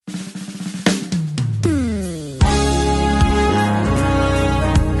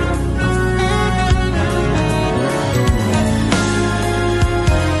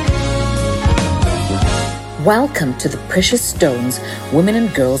Welcome to the Precious Stones Women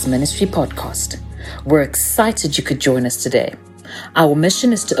and Girls Ministry podcast. We're excited you could join us today. Our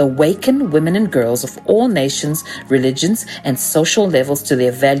mission is to awaken women and girls of all nations, religions, and social levels to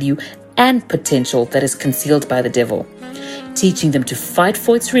their value and potential that is concealed by the devil, teaching them to fight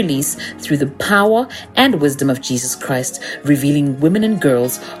for its release through the power and wisdom of Jesus Christ, revealing women and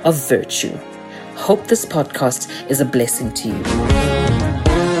girls of virtue. Hope this podcast is a blessing to you.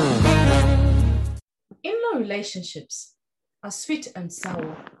 In-law relationships are sweet and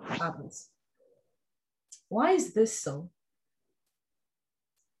sour others. Why is this so?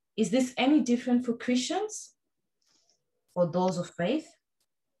 Is this any different for Christians or those of faith?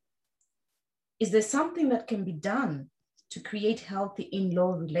 Is there something that can be done to create healthy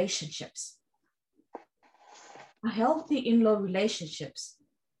in-law relationships? Are healthy in-law relationships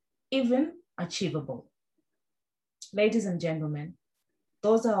even achievable? Ladies and gentlemen,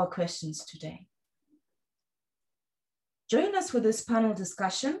 those are our questions today. Join us for this panel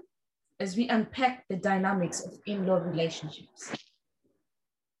discussion as we unpack the dynamics of in-law relationships.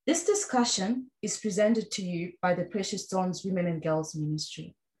 This discussion is presented to you by the Precious Stones Women and Girls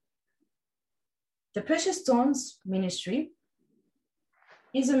Ministry. The Precious Stones Ministry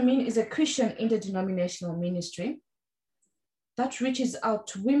is a Christian interdenominational ministry that reaches out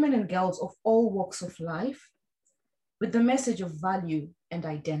to women and girls of all walks of life with the message of value and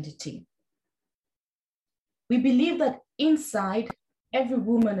identity. We believe that inside every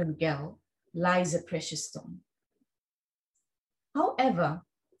woman and girl lies a precious stone. However,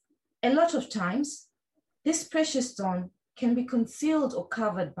 a lot of times, this precious stone can be concealed or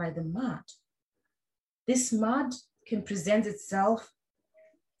covered by the mud. This mud can present itself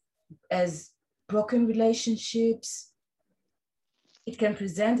as broken relationships. It can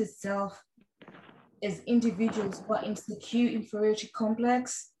present itself as individuals who are insecure, inferiority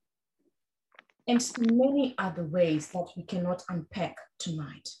complex, and many other ways that we cannot unpack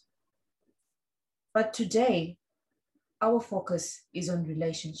tonight. But today, our focus is on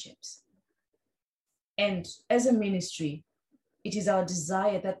relationships. And as a ministry, it is our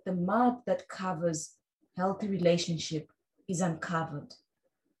desire that the mud that covers healthy relationship is uncovered,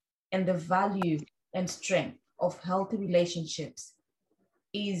 and the value and strength of healthy relationships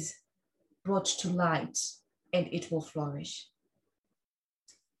is brought to light, and it will flourish.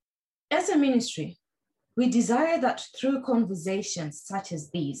 As a ministry, we desire that through conversations such as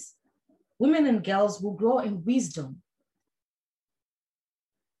these, women and girls will grow in wisdom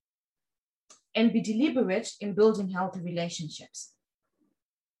and be deliberate in building healthy relationships.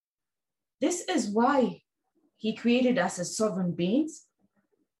 This is why He created us as sovereign beings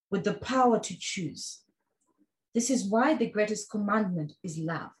with the power to choose. This is why the greatest commandment is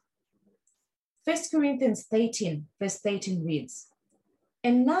love. 1 Corinthians 13, verse 13 reads,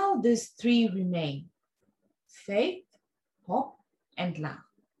 "And now these three remain: faith, hope, and love.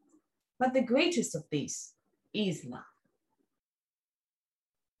 But the greatest of these is love."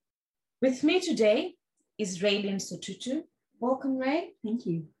 With me today is Raylene Sotutu. Welcome, Ray. Thank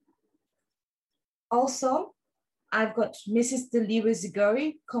you. Also, I've got Mrs. Deliwa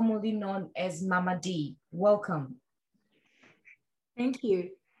Zigori, commonly known as Mama D. Welcome. Thank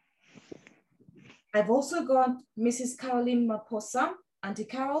you. I've also got Mrs. Caroline Maposa. Auntie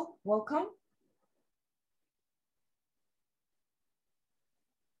Carol, welcome.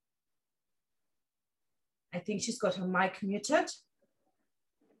 I think she's got her mic muted.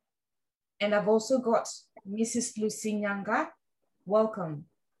 And I've also got Mrs. Lucy Nyanga. Welcome.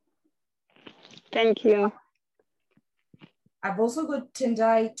 Thank you. I've also got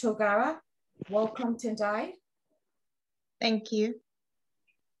Tendai Togara. Welcome, Tendai. Thank you.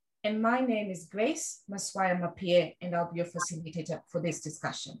 And my name is Grace Maswaya Mapie, and I'll be your facilitator for this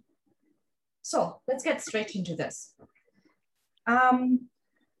discussion. So let's get straight into this.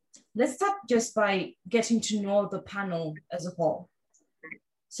 Let's start just by getting to know the panel as a whole.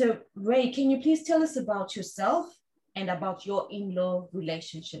 So Ray, can you please tell us about yourself and about your in-law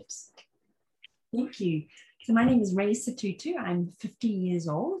relationships? Thank you. So my name is Ray Sotutu. I'm 50 years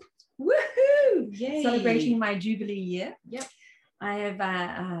old. Woohoo! Yay! Celebrating my Jubilee year. Yep. I have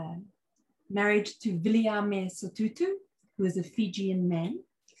married to Viliame Sotutu, who is a Fijian man.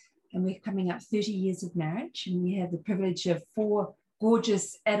 And we're coming up 30 years of marriage. And we have the privilege of 4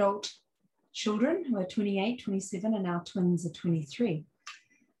 gorgeous adult children who are 28, 27, and our twins are 23.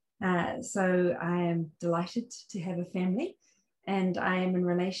 So I am delighted to have a family. And I am in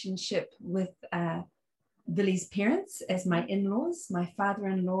relationship with Billy's parents as my in-laws. My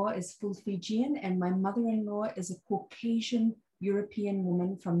father-in-law is full Fijian, and my mother-in-law is a Caucasian European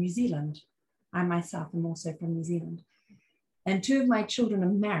woman from New Zealand. I myself am also from New Zealand. And 2 of my children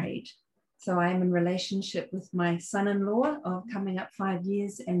are married. So I'm in relationship with my son-in-law of coming up 5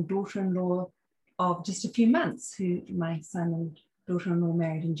 years and daughter-in-law of just a few months, who my son and daughter-in-law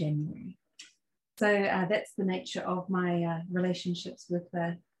married in January. So that's the nature of my relationships with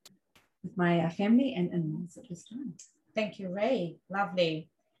my family and in-laws at this time. Thank you, Ray. Lovely.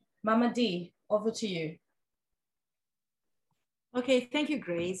 Mama D, over to you. Okay, thank you,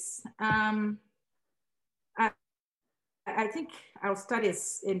 Grace. I think I'll start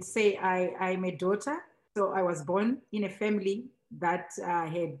and say I'm a daughter. So I was born in a family that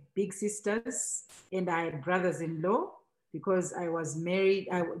had big sisters, and I had brothers-in-law because I was married.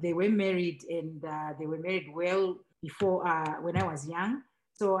 They were married, and they were married well before when I was young.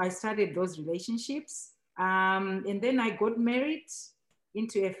 So I started those relationships. And then I got married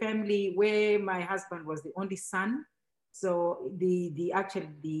into a family where my husband was the only son. So the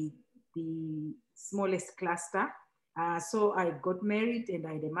smallest cluster. So I got married, and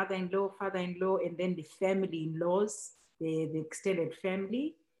I had a mother-in-law, father-in-law, and then the family-in-laws, the extended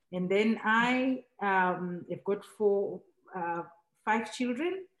family. And then I have got 5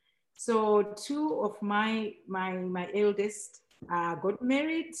 children. So 2 of my eldest got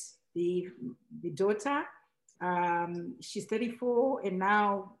married. The daughter, she's 34, and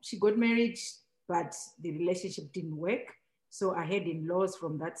now she got married, but the relationship didn't work. So I had in-laws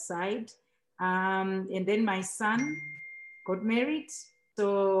from that side. And then my son got married.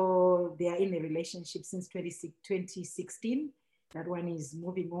 So they are in a relationship since 2016. That one is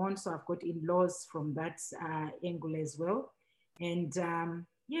moving on. So I've got in-laws from that angle as well. And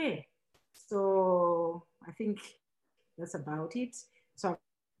yeah, so I think that's about it. So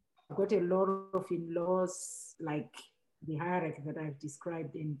I've got a lot of in-laws, like the hierarchy that I've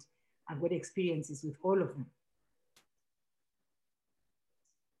described, and I've got experiences with all of them.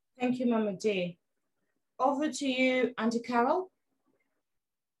 Thank you, Mama D. Over to you, Auntie Carol.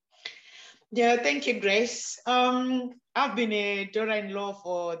 Yeah, thank you, Grace. I've been a daughter-in-law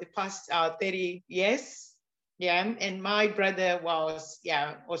for the past 30 years. Yeah, and my brother was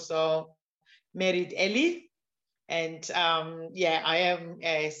also married early. And I am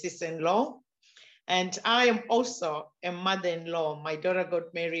a sister-in-law. And I am also a mother-in-law. My daughter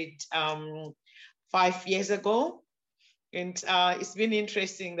got married 5 years ago. And it's been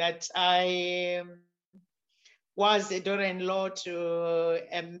interesting that I was a daughter-in-law to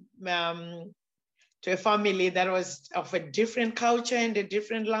a family that was of a different culture and a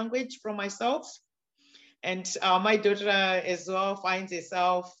different language from myself. And my daughter as well finds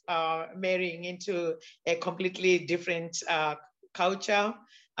herself marrying into a completely different culture,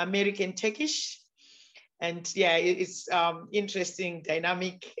 American Turkish. And yeah, it's interesting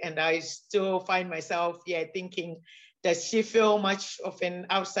dynamic. And I still find myself thinking, does she feel much of an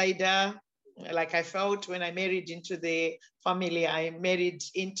outsider like I felt when I married into the family I married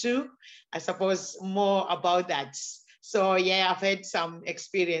into? I suppose more about that. So yeah, I've had some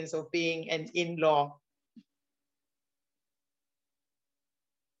experience of being an in-law.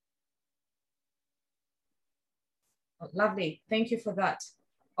 Lovely. Thank you for that.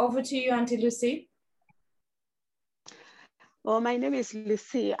 Over to you, Auntie Lucy. Well, my name is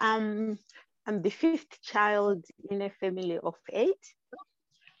Lucy. I'm the 5th child in a family of 8.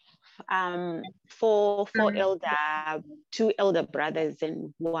 4 elder, 2 elder brothers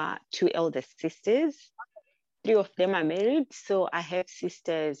and 2 elder sisters. 3 of them are married, so I have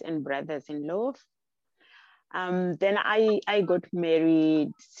sisters and brothers-in-law. Then I got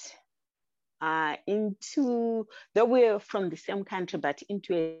married though we're from the same country, but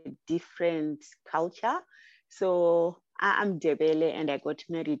into a different culture. So I'm Ndebele, and I got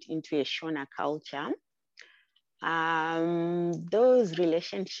married into a Shona culture. Those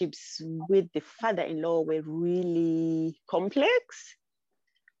relationships with the father-in-law were really complex,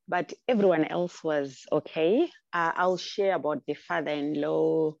 but everyone else was okay. I'll share about the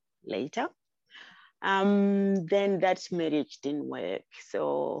father-in-law later. Then that marriage didn't work,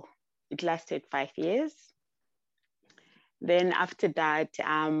 so it lasted 5 years. Then after that,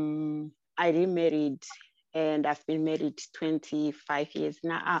 I remarried, and I've been married 25 years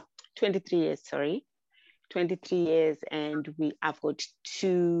now, 23 years, sorry. 23 years, and I've got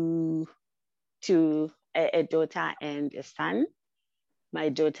a daughter and a son. My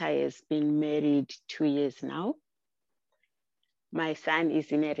daughter has been married 2 years now. My son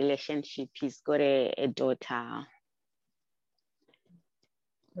is in a relationship. He's got a daughter.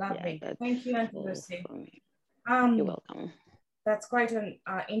 Lovely. Yeah, thank you, Auntie Lucy. You're welcome. That's quite an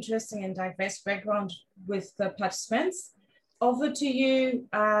interesting and diverse background with the participants. Over to you,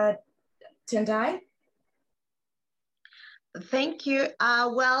 Tendai. Thank you.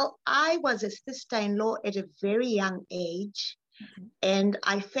 Well, I was a sister-in-law at a very young age. And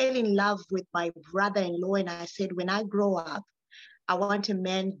I fell in love with my brother-in-law, and I said, when I grow up, I want a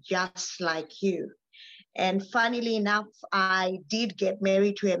man just like you. And funnily enough, I did get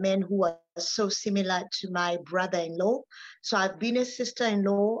married to a man who was so similar to my brother-in-law. So I've been a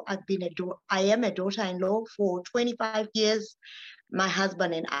sister-in-law. I am a daughter-in-law for 25 years. My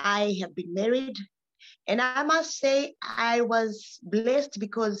husband and I have been married. And I must say, I was blessed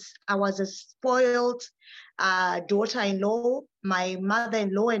because I was a spoiled daughter-in-law. My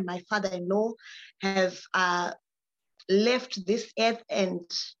mother-in-law and my father-in-law have left this earth and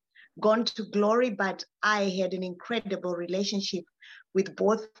gone to glory, but I had an incredible relationship with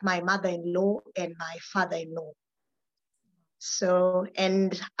both my mother-in-law and my father-in-law. So,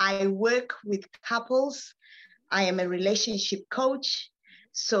 and I work with couples. I am a relationship coach.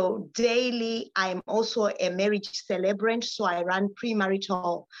 So daily, I'm also a marriage celebrant. So I run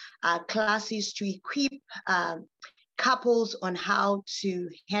premarital classes to equip couples on how to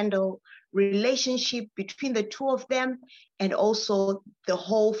handle relationship between the two of them, and also the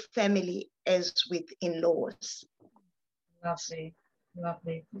whole family as with in-laws. Lovely,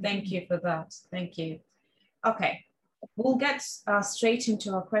 lovely. Thank you for that. Thank you. Okay, we'll get straight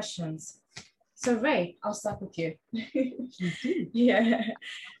into our questions. So Ray, I'll start with you. Yeah.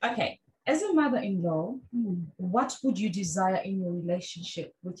 Okay. As a mother-in-law, what would you desire in your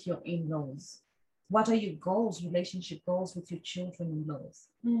relationship with your in-laws? What are your goals, relationship goals with your children-in-laws?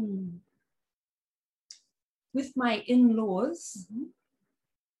 With my in-laws,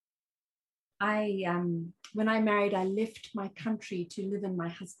 when I married, I left my country to live in my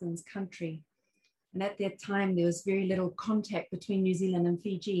husband's country. And at that time, there was very little contact between New Zealand and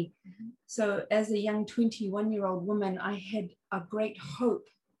Fiji. So as a young 21-year-old woman, I had a great hope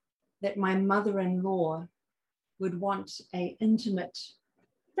that my mother-in-law would want an intimate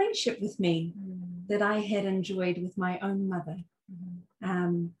friendship with me that I had enjoyed with my own mother.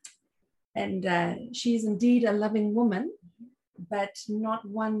 She is indeed a loving woman, but not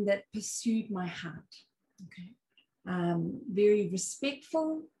one that pursued my heart. Very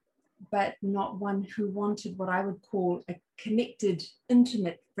respectful, but not one who wanted what I would call a connected,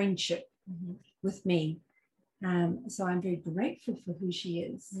 intimate friendship with me. So I'm very grateful for who she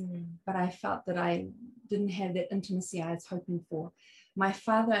is, but I felt that I didn't have that intimacy I was hoping for. My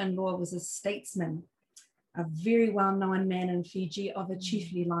father-in-law was a statesman, a very well-known man in Fiji of a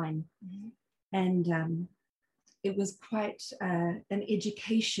chiefly line. And it was quite an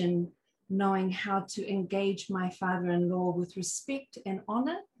education knowing how to engage my father-in-law with respect and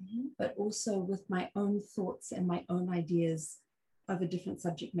honor, but also with my own thoughts and my own ideas of a different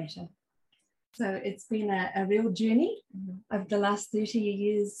subject matter. So it's been a real journey over the last 30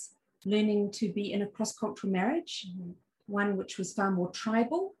 years, learning to be in a cross-cultural marriage, one which was far more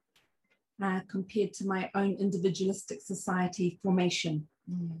tribal compared to my own individualistic society formation.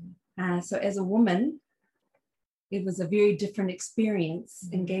 So as a woman, it was a very different experience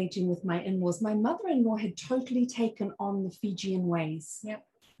engaging with my in-laws. My mother-in-law had totally taken on the Fijian ways.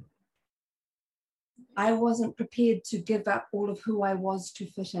 I wasn't prepared to give up all of who I was to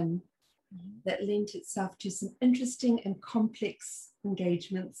fit in. That lent itself to some interesting and complex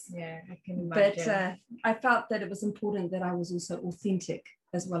engagements. Yeah, I can imagine. But I felt that it was important that I was also authentic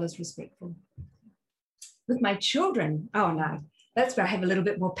as well as respectful. With my children, oh no, that's where I have a little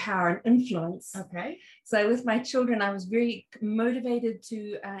bit more power and influence. Okay. So with my children, I was very motivated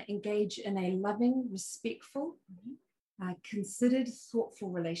to engage in a loving, respectful, considered, thoughtful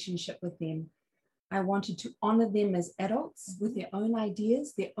relationship with them. I wanted to honor them as adults with their own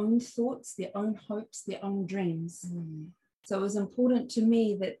ideas, their own thoughts, their own hopes, their own dreams. So it was important to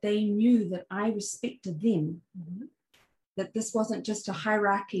me that they knew that I respected them, that this wasn't just a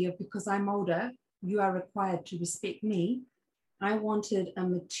hierarchy of because I'm older, you are required to respect me. I wanted a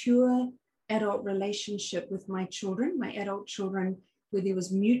mature adult relationship with my children, my adult children, where there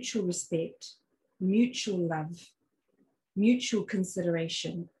was mutual respect, mutual love, mutual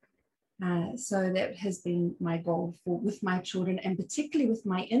consideration. So that has been my goal with my children, and particularly with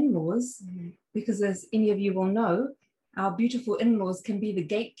my in-laws, because as any of you will know, our beautiful in-laws can be the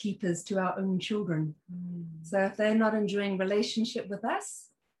gatekeepers to our own children. So if they're not enjoying relationship with us,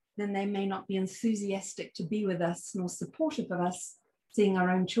 then they may not be enthusiastic to be with us nor supportive of us seeing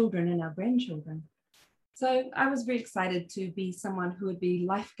our own children and our grandchildren. So I was very excited to be someone who would be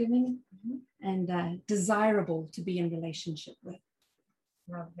life-giving and desirable to be in relationship with.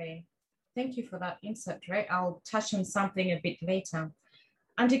 Lovely. Thank you for that insight, Ray. I'll touch on something a bit later.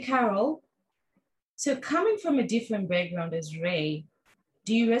 Auntie Carol, so coming from a different background as Ray,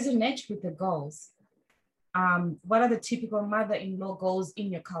 do you resonate with the goals? What are the typical mother-in-law goals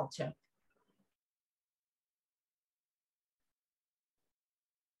in your culture?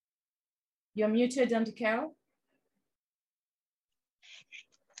 You're muted, Auntie Carol.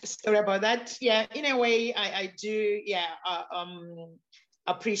 Sorry about that. Yeah, in a way, I do,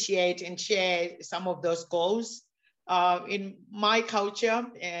 appreciate and share some of those goals. In my culture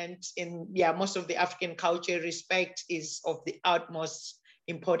and in most of the African culture, respect is of the utmost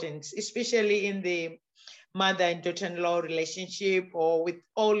importance, especially in the mother and daughter-in-law relationship or with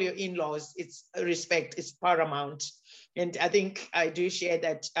all your in-laws. It's respect is paramount. And I think I do share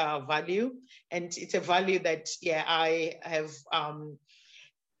that value. And it's a value that, I have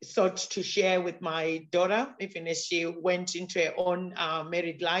sought to share with my daughter, even as she went into her own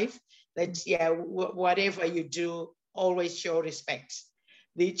married life, that, whatever you do, always show respect.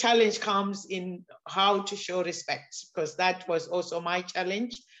 The challenge comes in how to show respect, because that was also my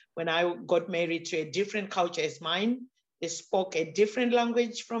challenge when I got married to a different culture as mine. They spoke a different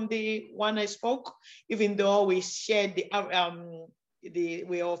language from the one I spoke, even though we shared we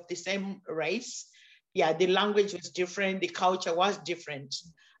are of the same race. Yeah, the language was different, the culture was different.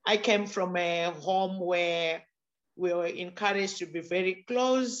 I came from a home where we were encouraged to be very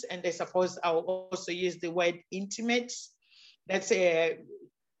close, and I suppose I'll also use the word intimate. That's a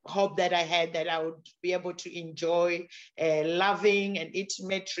hope that I had, that I would be able to enjoy a loving and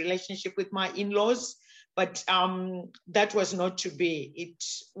intimate relationship with my in-laws. But that was not to be. It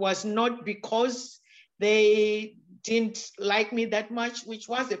was not because they didn't like me that much, which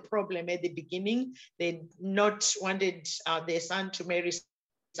was a problem at the beginning. They not wanted their son to marry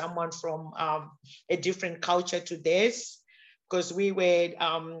someone from a different culture to theirs, because we were,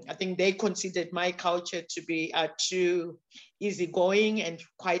 I think they considered my culture to be too easygoing and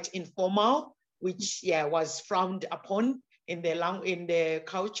quite informal, which was frowned upon in their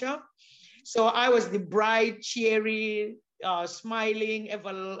culture. So I was the bright, cheery, smiling,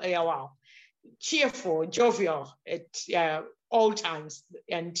 cheerful, jovial at all times.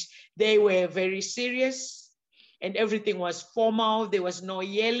 And they were very serious, and everything was formal. There was no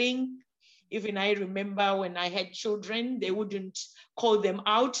yelling. Even I remember when I had children, they wouldn't call them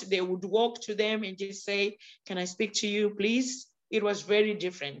out. They would walk to them and just say, "Can I speak to you, please?" It was very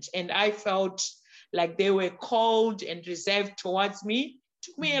different. And I felt like they were cold and reserved towards me. It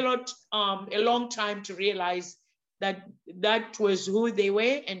took me a long time to realize that that was who they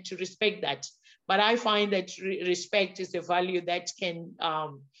were and to respect that. But I find that respect is a value that can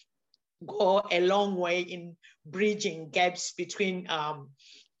go a long way in bridging gaps between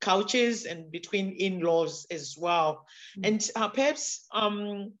cultures and between in-laws as well. And perhaps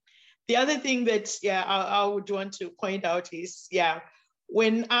the other thing that I would want to point out is,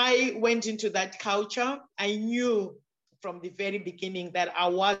 when I went into that culture, I knew from the very beginning that I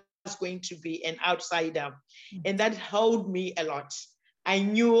was going to be an outsider, and that held me a lot. I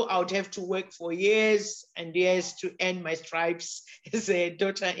knew I would have to work for years and years to earn my stripes as a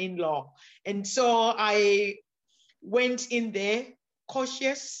daughter-in-law. And so I went in there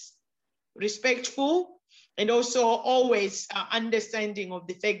cautious, respectful, and also always understanding of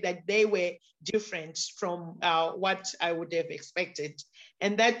the fact that they were different from what I would have expected.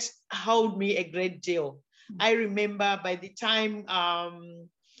 And that held me a great deal. I remember by the time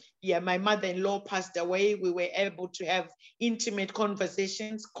my mother-in-law passed away, we were able to have intimate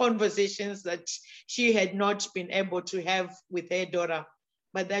conversations that she had not been able to have with her daughter.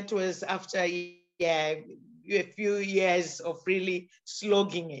 But that was after a few years of really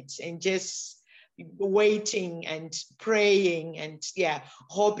slogging it and just waiting and praying and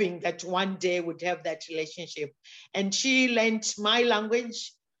hoping that one day we'd have that relationship. And she learned my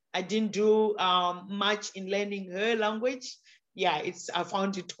language. I didn't do much in learning her language. I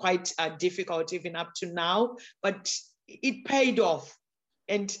found it quite difficult even up to now, but it paid off.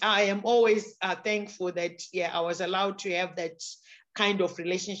 And I am always thankful that I was allowed to have that kind of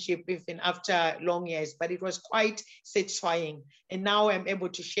relationship even after long years, but it was quite satisfying. And now I'm able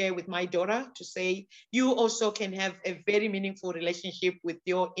to share with my daughter to say, you also can have a very meaningful relationship with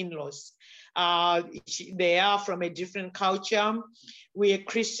your in-laws. They are from a different culture. We are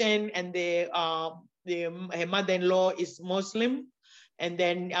Christian, and her mother-in-law is Muslim, and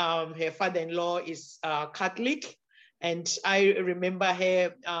then her father-in-law is Catholic. And I remember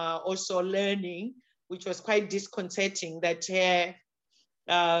her also learning, which was quite disconcerting, that her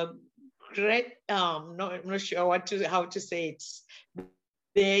I'm not sure how to say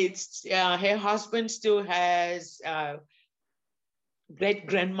it. Her husband still has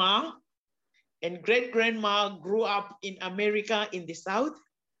great-grandma, and great-grandma grew up in America in the South.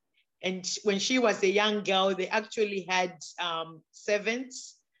 And when she was a young girl, they actually had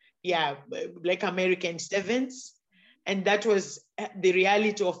servants, Black American servants. And that was the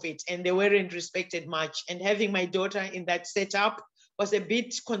reality of it. And they weren't respected much. And having my daughter in that setup was a bit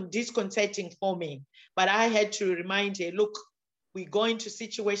disconcerting for me. But I had to remind her, look, we go into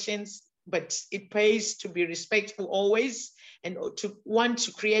situations, but it pays to be respectful always, and to want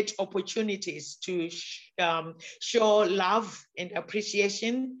to create opportunities to show love and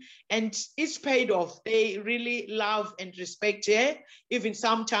appreciation. And it's paid off. They really love and respect her, even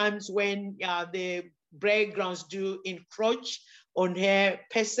sometimes when the backgrounds do encroach on her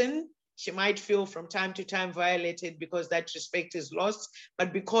person. She might feel from time to time violated because that respect is lost.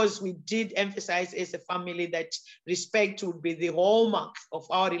 But because we did emphasize as a family that respect would be the hallmark of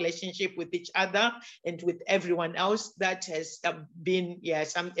our relationship with each other and with everyone else, that has been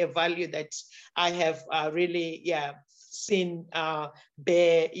a value that I have really seen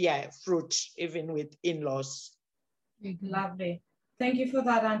bear fruit even with in-laws. Lovely. Thank you for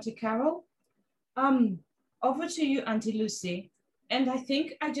that, Auntie Carol. Over to you, Auntie Lucy. And I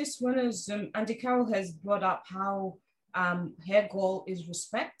think I just want to zoom, Auntie Carol has brought up how her goal is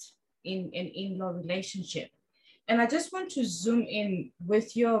respect in an in-law relationship. And I just want to zoom in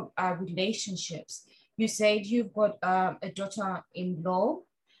with your relationships. You said you've got a daughter-in-law.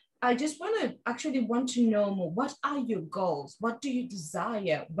 I just want to know more. What are your goals? What do you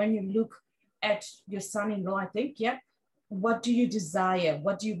desire when you look at your son-in-law, I think, yeah? What do you desire?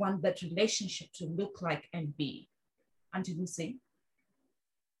 What do you want that relationship to look like and be? Auntie Lucy?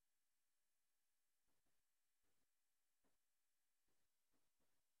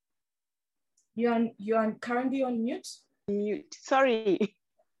 You're currently on mute? Mute, sorry.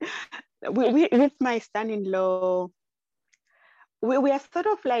 With my son-in-law, we are sort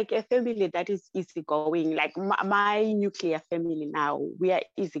of like a family that is easygoing. Like my nuclear family now, we are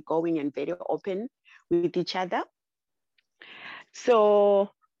easygoing and very open with each other. So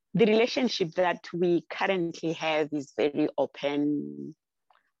the relationship that we currently have is very open.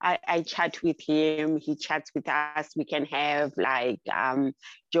 I chat with him, he chats with us. We can have like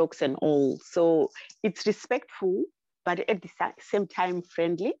jokes and all. So it's respectful, but at the same time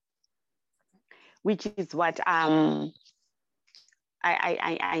friendly, which is what I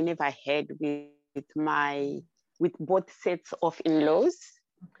never had with both sets of in-laws.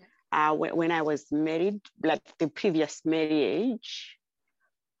 Okay. When I was married, like the previous marriage,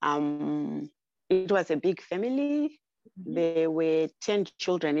 it was a big family. Mm-hmm. There were 10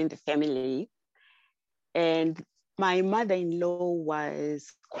 children in the family, and my mother-in-law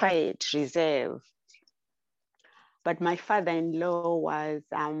was quite reserved. But my father-in-law was,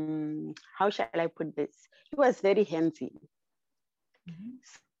 how shall I put this? He was very handsy. Mm-hmm.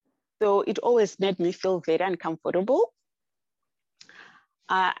 So it always made me feel very uncomfortable.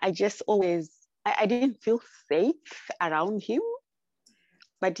 I didn't feel safe around him.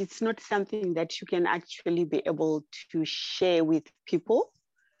 But it's not something that you can actually be able to share with people,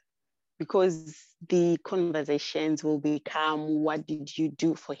 because the conversations will become, what did you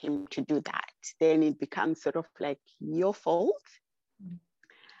do for him to do that? Then it becomes sort of like your fault. Mm-hmm.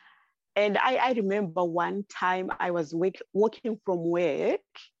 And I remember one time I was walking from work,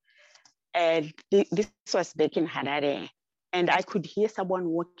 and this was back in Harare, and I could hear someone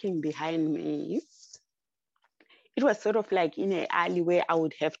walking behind me. It was sort of like in an alleyway I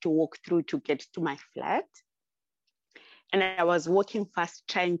would have to walk through to get to my flat. And I was walking fast,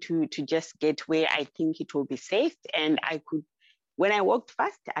 trying to just get where I think it will be safe. And when I walked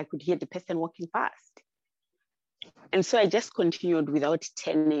fast, I could hear the person walking fast. And so I just continued without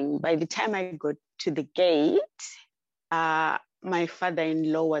turning. By the time I got to the gate, my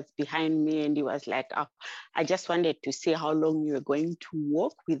father-in-law was behind me, and he was like, oh, I just wanted to see how long you were going to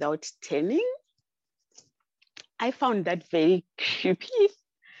walk without turning. I found that very creepy.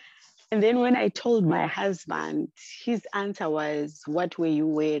 And then when I told my husband, his answer was, what were you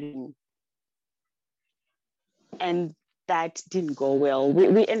wearing? And that didn't go well.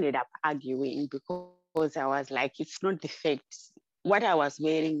 We ended up arguing because I was like, it's not the fact. What I was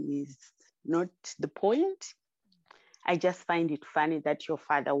wearing is not the point. I just find it funny that your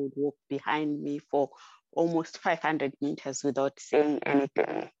father would walk behind me for almost 500 meters without saying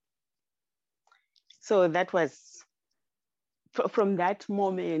anything. So that was, from that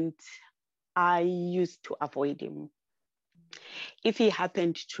moment, I used to avoid him. If he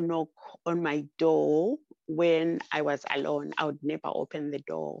happened to knock on my door when I was alone, I would never open the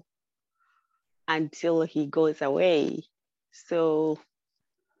door until he goes away. So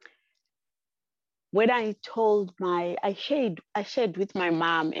when I shared with my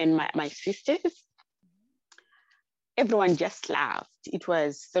mom and my sisters, everyone just laughed. It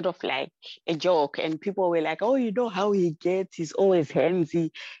was sort of like a joke, and people were like, oh, you know how he gets, he's always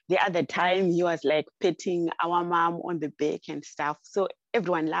handsy. The other time he was like petting our mom on the back and stuff. So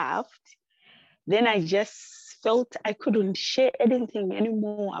everyone laughed. Then I just felt I couldn't share anything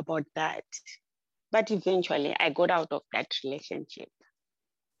anymore about that. But eventually I got out of that relationship.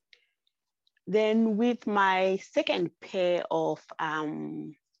 Then with my second pair of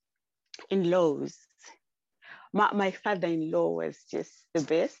in-laws, my father-in-law was just the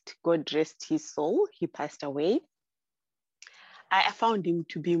best. God rest his soul. He passed away. I found him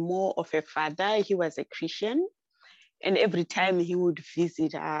to be more of a father. He was a Christian. And every time he would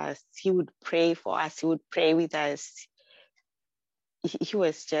visit us, he would pray for us, he would pray with us. He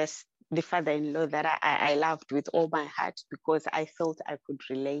was just the father-in-law that I loved with all my heart because I felt I could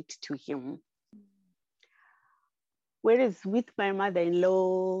relate to him. Whereas with my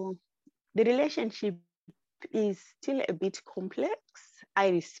mother-in-law, the relationship is still a bit complex. I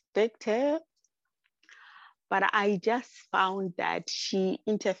respect her, but I just found that she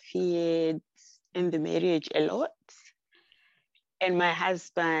interfered in the marriage a lot. And my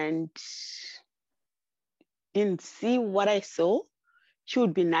husband didn't see what I saw. She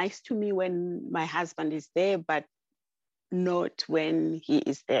would be nice to me when my husband is there, but not when he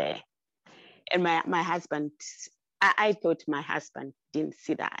is there. And my husband, I thought my husband didn't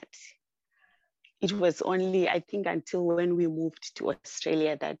see that. It was only, I think, until when we moved to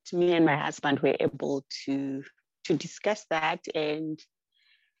Australia that me and my husband were able to discuss that. And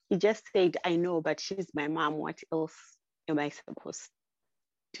he just said, I know, but she's my mom. What else am I supposed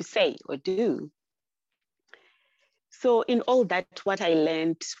to say or do? So in all that, what I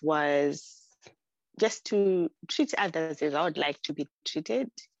learned was just to treat others as I would like to be treated,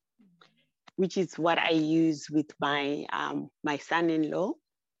 which is what I use with my son-in-law.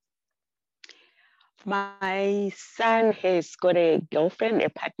 My son has got a girlfriend, a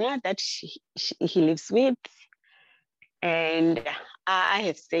partner that he lives with. And I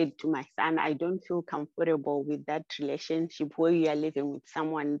have said to my son, I don't feel comfortable with that relationship where you are living with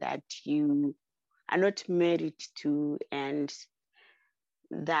someone that you are not married to and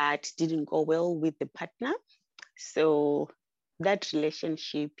that didn't go well with the partner. So that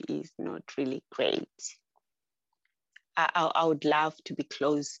relationship is not really great. I would love to be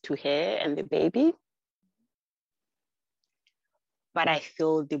close to her and the baby, but I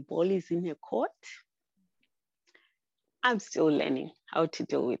feel the ball is in her court. I'm still learning how to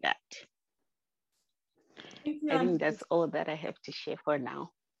deal with that. I think that's all that I have to share for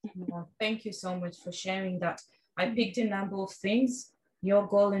now. Well, thank you so much for sharing that. I picked a number of things. Your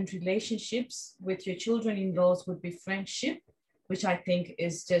goal in relationships with your children-in-laws would be friendship, which I think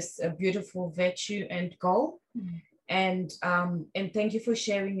is just a beautiful virtue and goal. Mm-hmm. And thank you for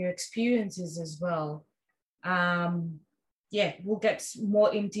sharing your experiences as well. Yeah, we'll get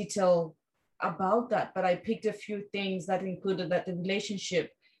more in detail about that, but I picked a few things that included that the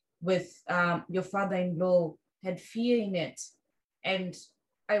relationship with your father-in-law had fear in it. And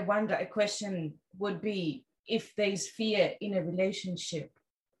I wonder, a question would be, if there's fear in a relationship,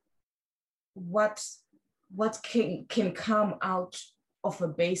 what can come out of a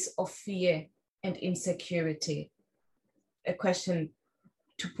base of fear and insecurity? A question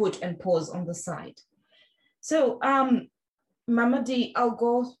to put and pause on the side. So, Mama D, I'll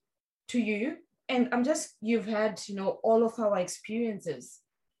go to you. And you've had, all of our experiences.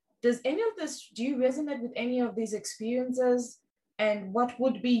 Does any of this, do you resonate with any of these experiences? And what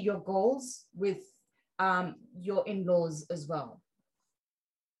would be your goals with your in-laws as well?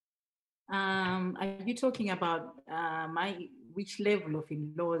 Are you talking about which level of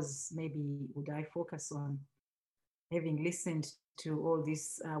in-laws maybe would I focus on, having listened to all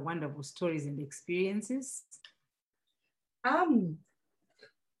these wonderful stories and experiences?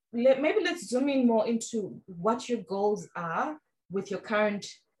 Maybe let's zoom in more into what your goals are with your current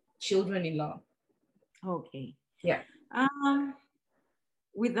children-in-law. Okay. Yeah.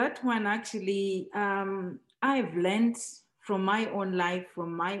 With that one, actually, I've learned from my own life,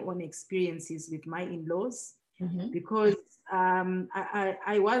 from my own experiences with my in-laws, mm-hmm. because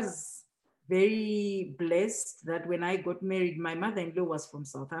I was very blessed that when I got married, my mother-in-law was from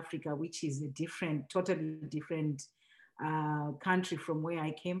South Africa, which is a totally different country from where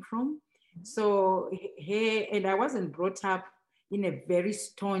I came from. Mm-hmm. So and I wasn't brought up in a very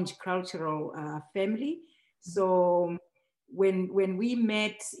staunch cultural family. Mm-hmm. So when we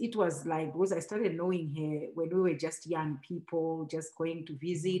met, it was like, because I started knowing her when we were just young people, just going to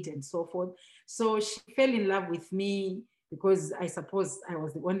visit and so forth. So she fell in love with me because I suppose I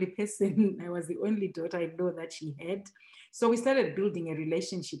was the only person, I was the only daughter-in-law that she had. So we started building a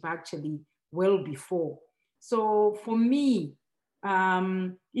relationship actually well before. So for me,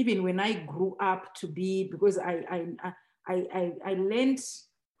 even when I grew up to be, because I learned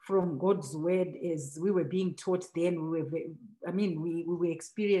from God's word as we were being taught then, we were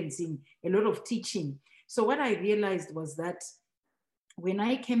experiencing a lot of teaching. So what I realized was that when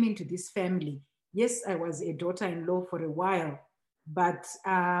I came into this family, yes, I was a daughter-in-law for a while, but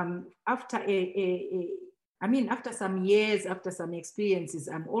after after some years, after some experiences,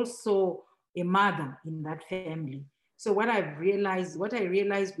 I'm also a mother in that family. So what I realized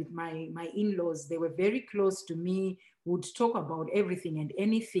with my in-laws, they were very close to me, would talk about everything and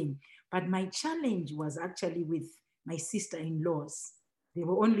anything. But my challenge was actually with my sister-in-laws. There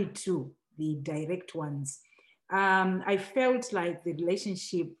were only two, the direct ones. I felt like the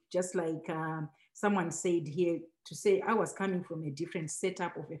relationship, just like someone said here, to say I was coming from a different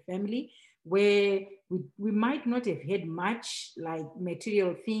setup of a family where we might not have had much like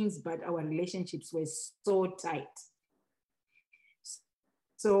material things, but our relationships were so tight.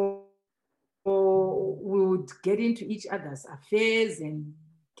 So we would get into each other's affairs and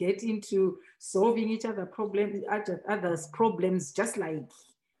get into solving each other's problems, just like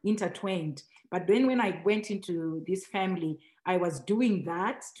intertwined. But then when I went into this family, I was doing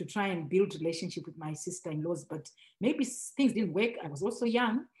that to try and build relationship with my sister-in-laws, but maybe things didn't work. I was also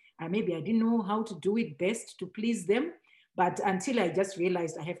young. Maybe I didn't know how to do it best to please them. But until I just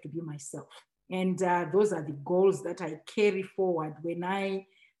realized I have to be myself. And those are the goals that I carry forward. When I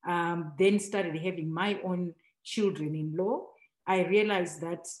then started having my own children-in-law, I realized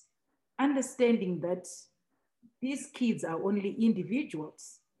that understanding that these kids are only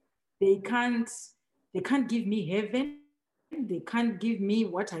individuals. They can't give me heaven. They can't give me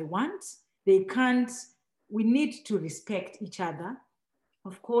what I want. We need to respect each other.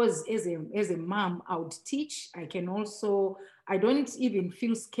 Of course, as a mom, I would teach. I don't even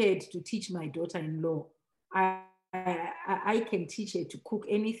feel scared to teach my daughter-in-law. I can teach her to cook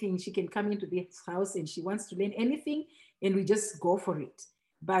anything. She can come into this house and she wants to learn anything, and we just go for it.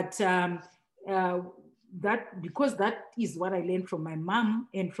 But because that is what I learned from my mom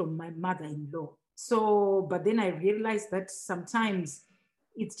and from my mother-in-law. So, but then I realized that sometimes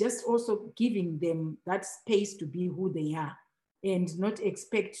it's just also giving them that space to be who they are and not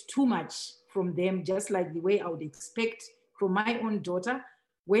expect too much from them, just like the way I would expect from my own daughter.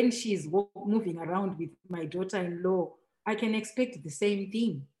 When she's moving around with my daughter-in-law, I can expect the same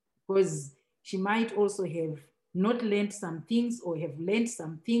thing, because she might also have not learned some things or have learned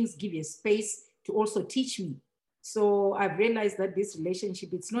some things, give a space to also teach me. So I've realized that this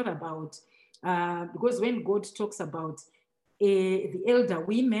relationship, it's not about, because when God talks about the elder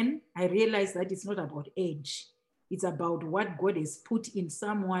women, I realize that it's not about age. It's about what God has put in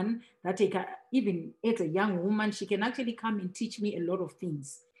someone that even as a young woman, she can actually come and teach me a lot of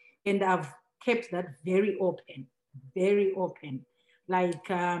things. And I've kept that very open, very open.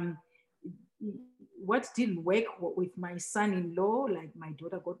 Like what didn't work with my son-in-law, like my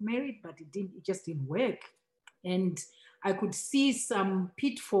daughter got married, but it just didn't work. And I could see some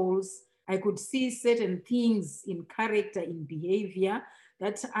pitfalls. I could see certain things in character, in behavior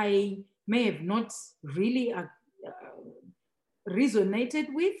that I may have not really resonated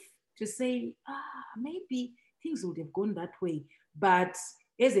with, to say, maybe things would have gone that way. But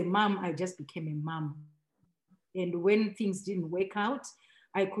as a mom, I just became a mom. And when things didn't work out,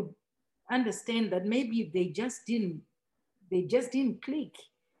 I could understand that maybe they just didn't click.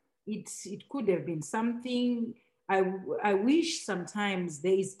 It could have been something. I wish sometimes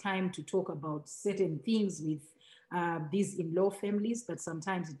there is time to talk about certain things with these in-law families, but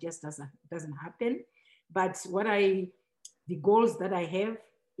sometimes it just doesn't happen. But the goals that I have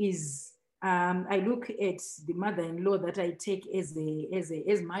is, I look at the mother-in-law that I take as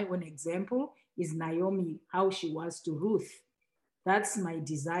my own example is Naomi, how she was to Ruth. That's my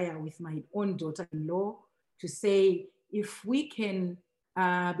desire with my own daughter-in-law, to say, if we can,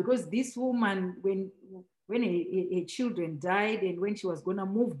 because this woman, when her children died and when she was going to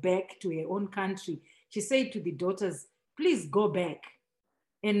move back to her own country, she said to the daughters, please go back.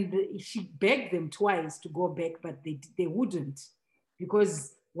 And she begged them twice to go back, but they wouldn't,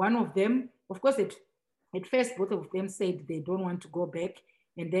 because one of them, of course, at first, both of them said they don't want to go back.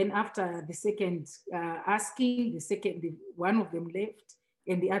 And then after the second asking, one of them left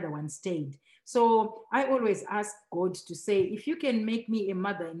and the other one stayed. So I always ask God to say, if you can make me a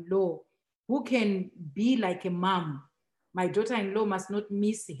mother-in-law who can be like a mom, my daughter-in-law must not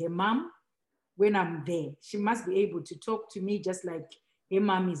miss her mom when I'm there. She must be able to talk to me just like her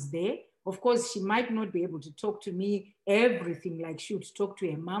mom is there. Of course, she might not be able to talk to me everything like she would talk to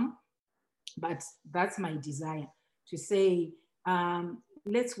her mom, but that's my desire, to say,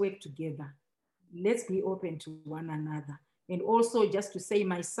 let's work together. Let's be open to one another. And also just to say,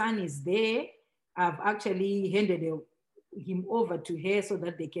 my son is there. I've actually handed him over to her so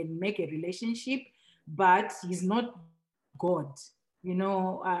that they can make a relationship, but he's not God. You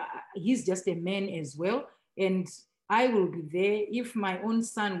know, he's just a man as well. And I will be there. If my own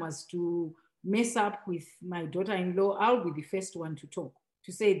son was to mess up with my daughter-in-law, I'll be the first one to talk,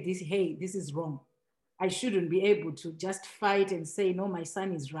 to say this, hey, this is wrong. I shouldn't be able to just fight and say, no, my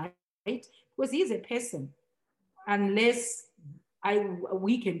son is right, because he's a person. Unless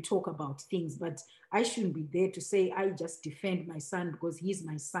we can talk about things, but I shouldn't be there to say, I just defend my son because he's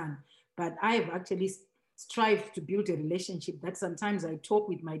my son. But I've actually strived to build a relationship that sometimes I talk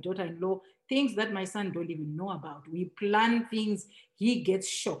with my daughter-in-law, things that my son don't even know about. We plan things, he gets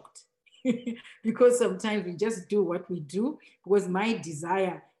shocked because sometimes we just do what we do, because my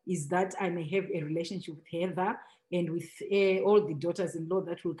desire is that I may have a relationship with Heather and with all the daughters-in-law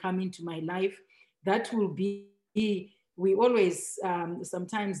that will come into my life. That will be, we always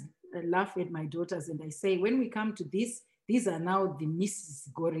sometimes laugh at my daughters and I say, when we come to this, these are now the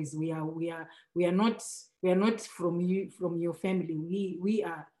Mrs. Goris. We are not from your family. We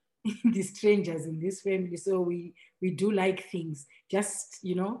are the strangers in this family. So we do like things, just,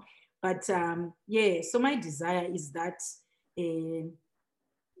 you know. But yeah, so my desire is that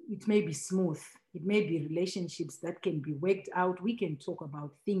it may be smooth. It may be relationships that can be worked out. We can talk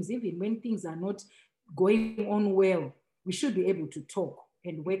about things, even when things are not going on well. We should be able to talk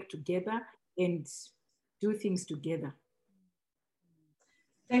and work together and do things together.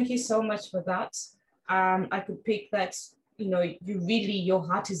 Thank you so much for that. I could pick that, you know, your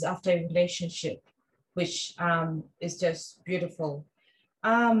heart is after a relationship, which is just beautiful.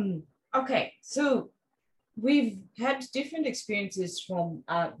 Okay, so we've had different experiences from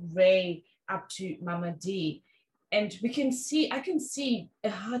Ray up to Mama D, and I can see a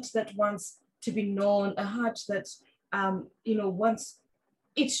heart that wants to be known, a heart that wants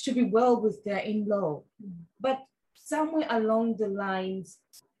it to be well with their in-law, but somewhere along the lines,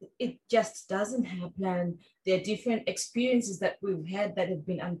 it just doesn't happen. There are different experiences that we've had that have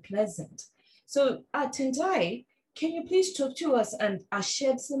been unpleasant. So, Tendai, can you please talk to us and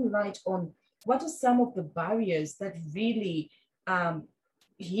shed some light on what are some of the barriers that really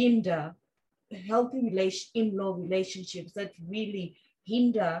hinder healthy in-law relationships, that really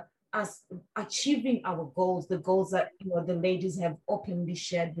hinder us achieving our goals, the goals that the ladies have openly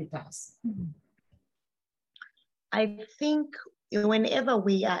shared with us? I think whenever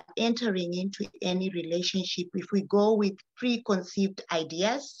we are entering into any relationship, if we go with preconceived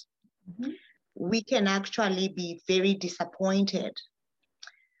ideas, we can actually be very disappointed.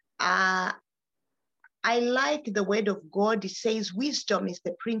 I like the word of God. It says wisdom is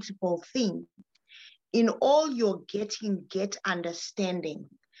the principal thing. In all you're getting, get understanding.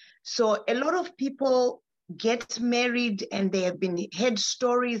 So a lot of people get married and they have been heard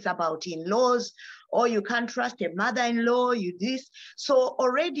stories about in-laws, or you can't trust a mother-in-law, you this. So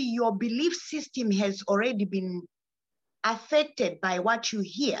already your belief system has already been affected by what you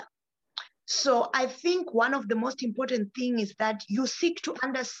hear. So I think one of the most important things is that you seek to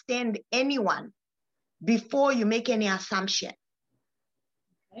understand anyone before you make any assumption.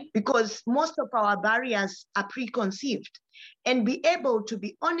 Okay. Because most of our barriers are preconceived. And be able to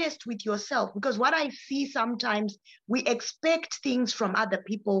be honest with yourself. Because what I see sometimes, we expect things from other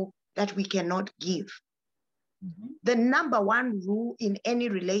people that we cannot give. The number one rule in any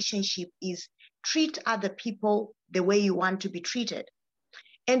relationship is treat other people the way you want to be treated.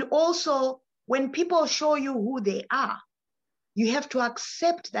 And also, when people show you who they are, you have to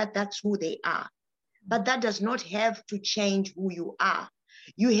accept that that's who they are. But that does not have to change who you are.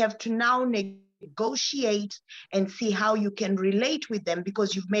 You have to now negotiate and see how you can relate with them,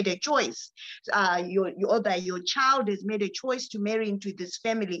 because you've made a choice. Your child has made a choice to marry into this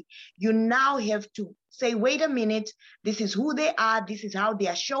family. You now have to say, wait a minute, this is who they are. This is how they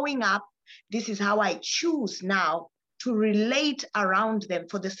are showing up. This is how I choose now to relate around them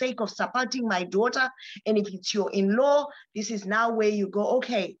for the sake of supporting my daughter. And if it's your in-law, this is now where you go,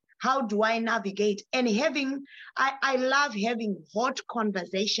 okay, how do I navigate? And I love having hot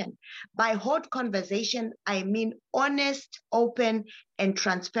conversation. By hot conversation, I mean honest, open, and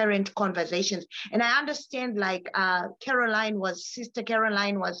transparent conversations. And I understand, like Sister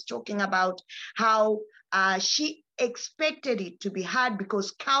Caroline was talking about how she expected it to be hard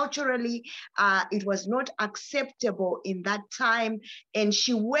because culturally it was not acceptable in that time, and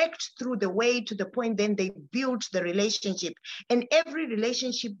she worked through the way to the point then they built the relationship. And every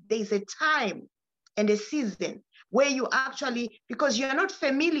relationship, there's a time and a season where you actually, because you're not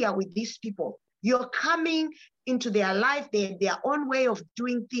familiar with these people, you're coming into their life, their own way of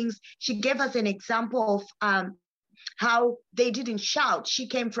doing things. She gave us an example of how they didn't shout. She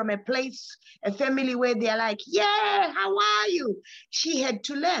came from a family where they're like, yeah, how are you? She had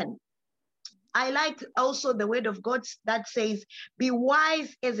to learn. I like also the word of God that says, be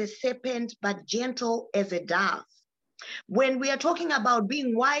wise as a serpent, but gentle as a dove. When we are talking about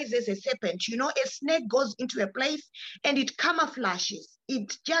being wise as a serpent, you know, a snake goes into a place and it camouflages.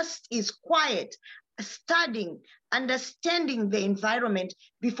 It just is quiet, studying, understanding the environment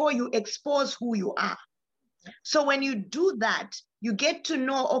before you expose who you are. So when you do that, you get to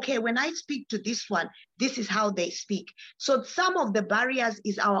know, okay, when I speak to this one, this is how they speak. So some of the barriers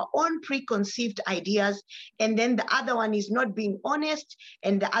is our own preconceived ideas. And then the other one is not being honest.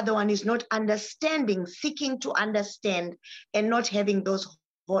 And the other one is not understanding, seeking to understand and not having those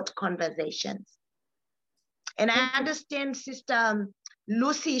hot conversations. And I understand Sister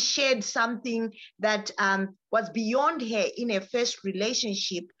Lucy shared something that was beyond her in a first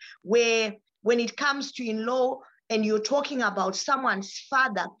relationship, where when it comes to in-law and you're talking about someone's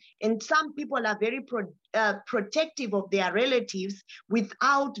father, and some people are very protective of their relatives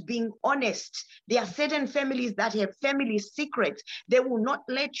without being honest. There are certain families that have family secrets. They will not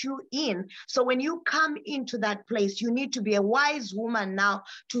let you in. So when you come into that place, you need to be a wise woman now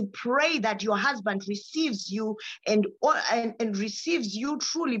to pray that your husband receives you and receives you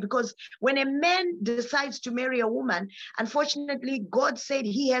truly. Because when a man decides to marry a woman, unfortunately, God said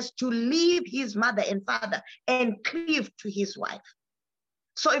he has to leave his mother and father and cleave to his wife.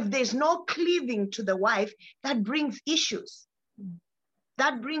 So if there's no cleaving to the wife, that brings issues.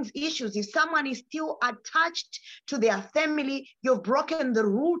 That brings issues. If someone is still attached to their family, you've broken the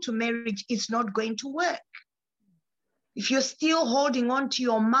rule to marriage, it's not going to work. If you're still holding on to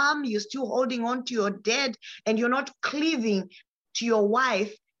your mom, you're still holding on to your dad, and you're not cleaving to your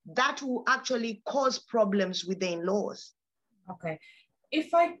wife, that will actually cause problems with the in-laws. Okay.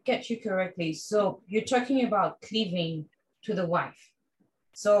 If I get you correctly, so you're talking about cleaving to the wife.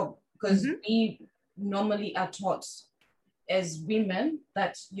 So, because we normally are taught as women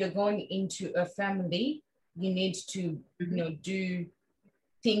that you're going into a family, you need to, do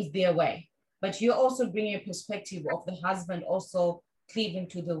things their way. But you're also bringing a perspective of the husband also cleaving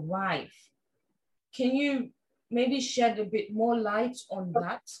to the wife. Can you maybe shed a bit more light on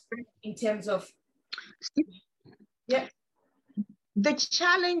that in terms of, The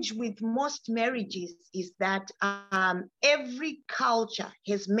challenge with most marriages is that every culture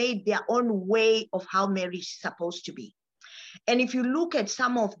has made their own way of how marriage is supposed to be. And if you look at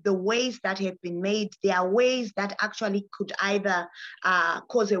some of the ways that have been made, there are ways that actually could either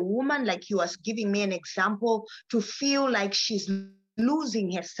cause a woman, like you was giving me an example, to feel like she's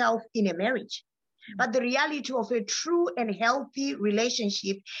losing herself in a marriage. But the reality of a true and healthy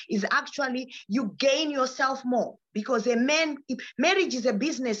relationship is actually you gain yourself more, because marriage is a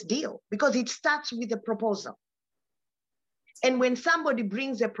business deal, because it starts with a proposal. And when somebody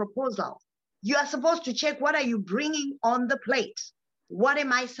brings a proposal, you are supposed to check, what are you bringing on the plate? What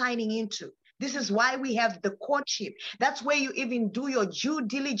am I signing into? This is why we have the courtship. That's where you even do your due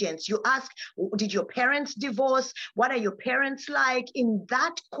diligence. You ask, did your parents divorce? What are your parents like in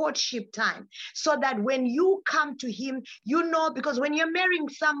that courtship time? So that when you come to him, you know, because when you're marrying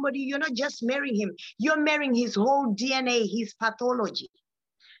somebody, you're not just marrying him, you're marrying his whole DNA, his pathology.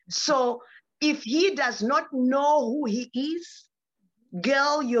 So if he does not know who he is,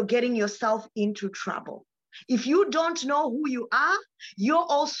 girl, you're getting yourself into trouble. If you don't know who you are, you're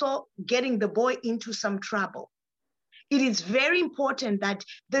also getting the boy into some trouble. It is very important that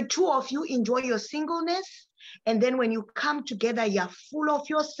the two of you enjoy your singleness. And then when you come together, you're full of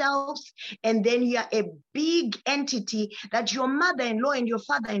yourselves. And then you're a big entity that your mother-in-law and your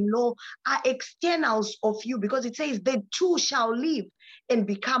father-in-law are externals of you, because it says the two shall live and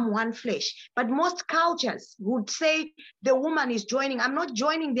become one flesh. But most cultures would say the woman is joining. I'm not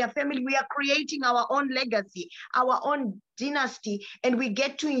joining their family. We are creating our own legacy, our own dynasty, and we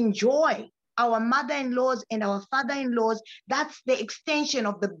get to enjoy our mother-in-laws and our father-in-laws. That's the extension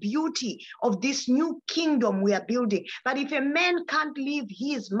of the beauty of this new kingdom we are building. But if a man can't leave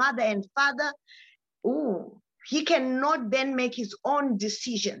his mother and father, he cannot then make his own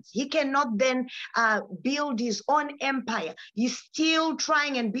decisions. He cannot then build his own empire. He's still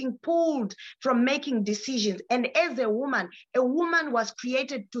trying and being pulled from making decisions. And as a woman was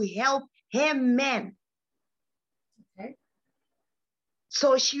created to help her man. Okay.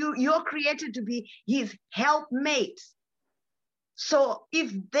 So you're created to be his helpmate. So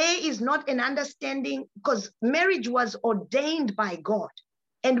if there is not an understanding, because marriage was ordained by God,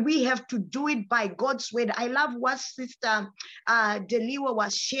 and we have to do it by God's word. I love what Sister Deliwa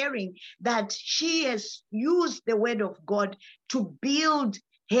was sharing, that she has used the word of God to build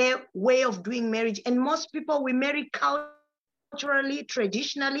her way of doing marriage. And most people, we marry culturally,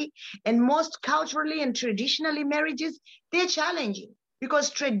 traditionally, and most culturally and traditionally marriages, they're challenging,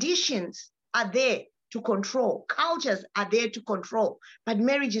 because traditions are there to control. Cultures are there to control. But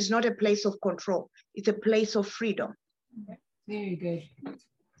marriage is not a place of control. It's a place of freedom. Very good.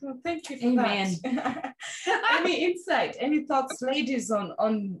 Well, thank you for Amen. that. Any insight, any thoughts, ladies,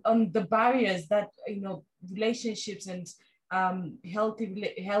 on the barriers that, you know, relationships and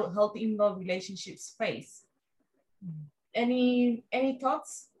healthy in-law relationships face? Any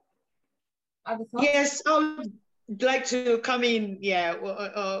thoughts? Other thoughts? Yes, I would like to come in,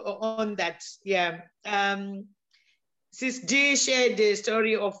 on that. Sis Dee shared the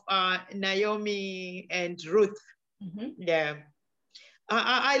story of Naomi and Ruth. Mm-hmm. Yeah,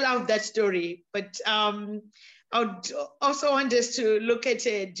 I love that story, but I would also want us to look at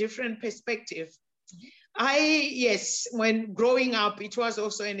a different perspective. When growing up, it was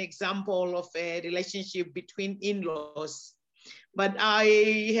also an example of a relationship between in-laws. But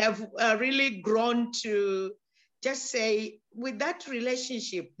I have really grown to just say, with that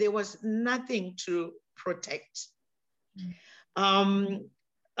relationship, there was nothing to protect. And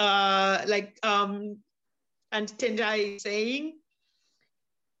Tendai is saying,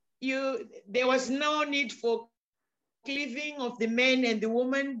 there was no need for cleaving of the men and the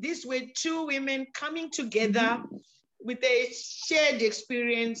woman. These were two women coming together with a shared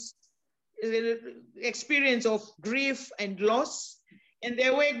experience of grief and loss, and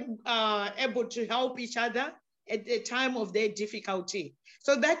they were able to help each other at the time of their difficulty.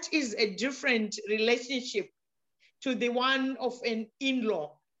 So that is a different relationship to the one of an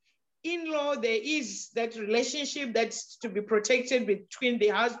in-law. In-law, there is that relationship that's to be protected between the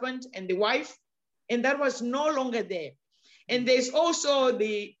husband and the wife, and that was no longer there. And there's also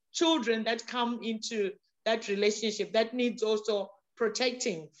the children that come into that relationship that needs also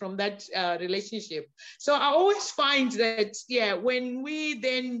protecting from that relationship. So I always find that, when we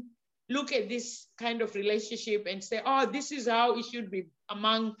then look at this kind of relationship and say, oh, this is how it should be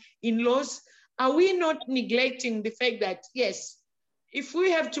among in-laws, are we not neglecting the fact that, yes, if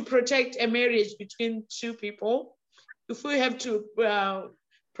we have to protect a marriage between two people, if we have to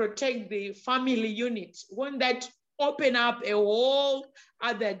protect the family unit, won't that open up a whole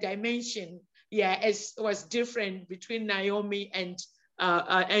other dimension, as was different between Naomi and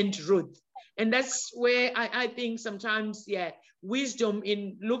Ruth? And that's where I think sometimes, wisdom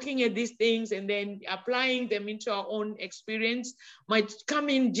in looking at these things and then applying them into our own experience might come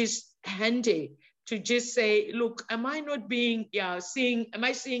in just handy to just say, look, am I seeing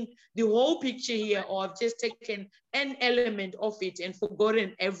the whole picture here, or I've just taken an element of it and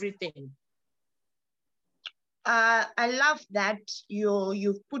forgotten everything? I love that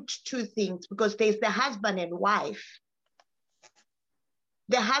you've put two things, because there's the husband and wife.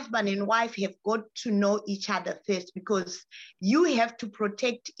 The husband and wife have got to know each other first, because you have to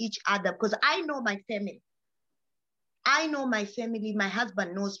protect each other. Because I know my family. I know my family. My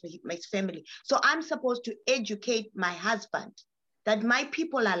husband knows my family. So I'm supposed to educate my husband that my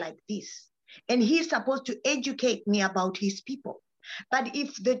people are like this. And he's supposed to educate me about his people. But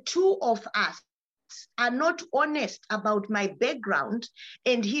if the two of us are not honest about my background,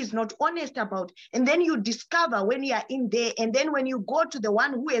 and he's not honest about, and then you discover when you are in there, and then when you go to the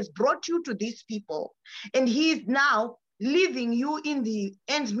one who has brought you to these people, and he's now leaving you in the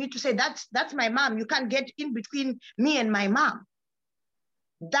ends meet to say, that's my mom, you can't get in between me and my mom.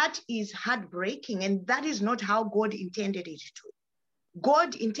 That is heartbreaking, and that is not how God intended it to.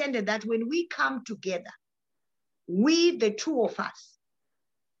 God intended that when we come together, we the two of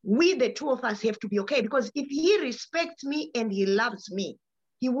us have to be okay, because if he respects me and he loves me,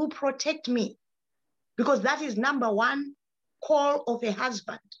 he will protect me, because that is number one call of a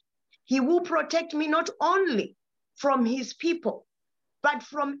husband. He will protect me not only from his people, but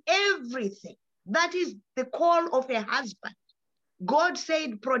from everything. That is the call of a husband. God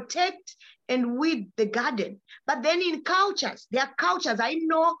said, protect and weed the garden. But then in cultures, there are cultures, I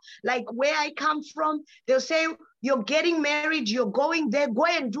know, like where I come from, they'll say, you're getting married, you're going there, go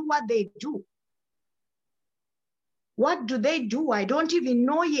and do what they do. What do they do? I don't even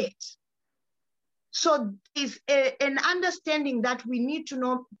know yet. So there's an understanding that we need to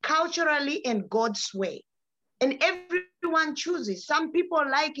know culturally and God's way. And everyone chooses. Some people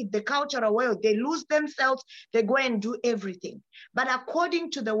like it, the cultural way, they lose themselves, they go and do everything. But according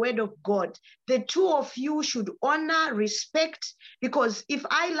to the word of God, the two of you should honor, respect, because if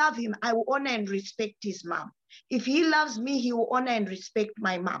I love him, I will honor and respect his mom. If he loves me, he will honor and respect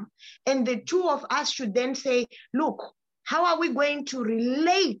my mom. And the two of us should then say, look, how are we going to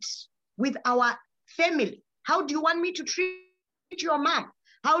relate with our family? How do you want me to treat your mom?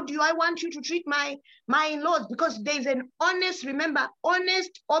 How do I want you to treat my in-laws? Because there's an honest, remember,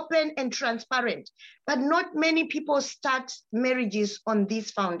 honest, open, and transparent. But not many people start marriages on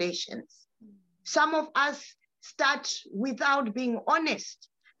these foundations. Some of us start without being honest.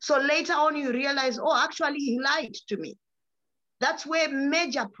 So later on you realize, oh, actually he lied to me. That's where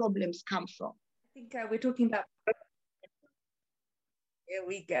major problems come from. I think we're talking about, here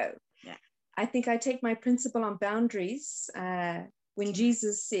we go. Yeah. I think I take my principle on boundaries when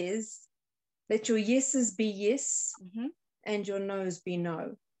Jesus says, let your yeses be yes and your no's be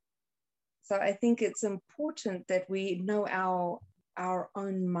no. So I think it's important that we know our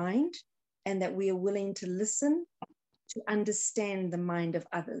own mind and that we are willing to listen to understand the mind of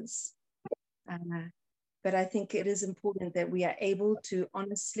others. But I think it is important that we are able to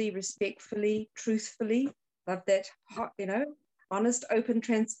honestly, respectfully, truthfully, love that, honest, open,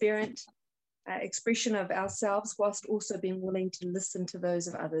 transparent expression of ourselves, whilst also being willing to listen to those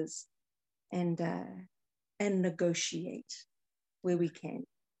of others and negotiate where we can.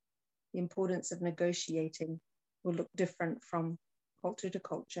 The importance of negotiating will look different from culture to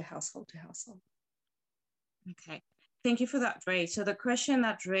culture, household to household. Okay, thank you for that, Ray. So the question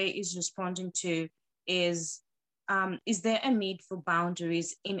that Ray is responding to is there a need for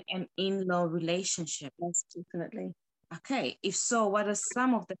boundaries in an in-law relationship? Yes, definitely. Okay, if so, what are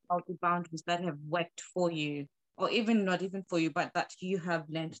some of the healthy boundaries that have worked for you, or even not even for you, but that you have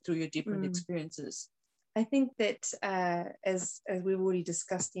learned through your different experiences? I think that as we've already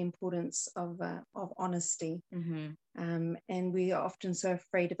discussed, the importance of honesty, and we are often so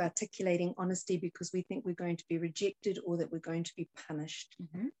afraid of articulating honesty because we think we're going to be rejected or that we're going to be punished.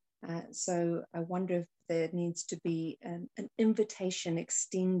 So I wonder if there needs to be an invitation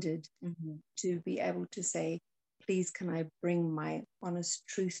extended to be able to say, please, can I bring my honest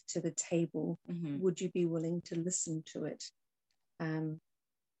truth to the table? Would you be willing to listen to it?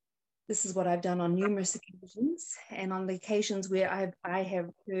 This is what I've done on numerous occasions, and on the occasions where I have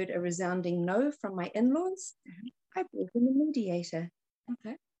heard a resounding no from my in-laws, I brought in a mediator.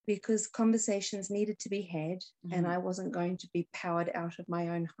 Okay. Because conversations needed to be had, and I wasn't going to be powered out of my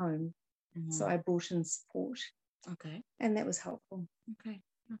own home. So I brought in support. Okay. And that was helpful. Okay.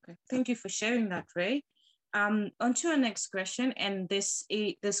 Thank you for sharing that, Ray. On to our next question, and this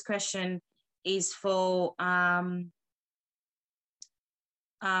question is for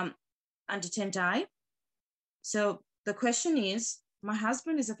Auntie Tendai. So the question is, my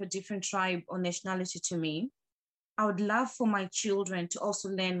husband is of a different tribe or nationality to me. I would love for my children to also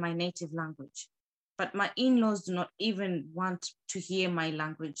learn my native language, but my in-laws do not even want to hear my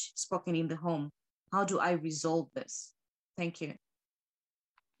language spoken in the home. How do I resolve this? Thank you.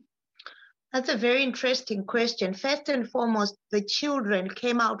 That's a very interesting question. First and foremost, the children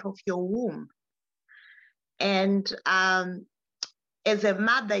came out of your womb. And as a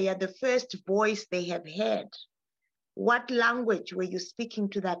mother, you're the first voice they have heard. What language were you speaking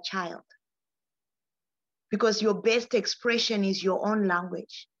to that child? Because your best expression is your own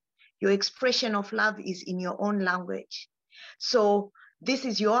language. Your expression of love is in your own language. So this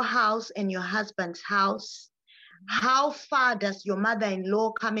is your house and your husband's house. How far does your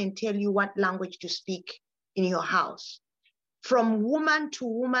mother-in-law come and tell you what language to speak in your house? From woman to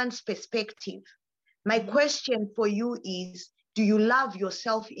woman's perspective, my question for you is, do you love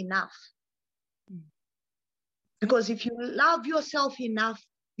yourself enough? Because if you love yourself enough,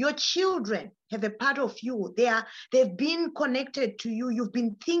 your children have a part of you. They've been connected to you. You've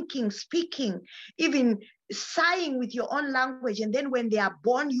been thinking, speaking, even sighing with your own language. And then when they are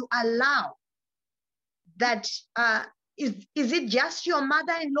born, you allow that. Is it just your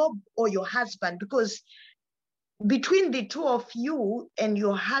mother-in-law or your husband? Because between the two of you and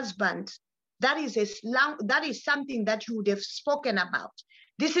your husband, that is something that you would have spoken about.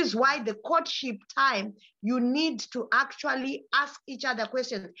 This is why the courtship time, you need to actually ask each other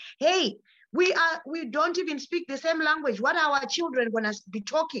questions. Hey, we don't even speak the same language. What are our children going to be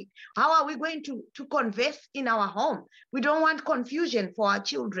talking? How are we going to converse in our home? We don't want confusion for our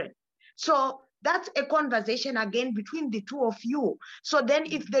children. So that's a conversation again between the two of you. So then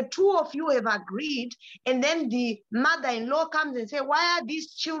if the two of you have agreed, and then the mother-in-law comes and says, why are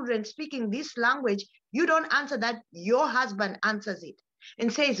these children speaking this language? You don't answer that. Your husband answers it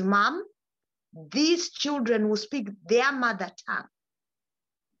and says, Mom, these children will speak their mother tongue.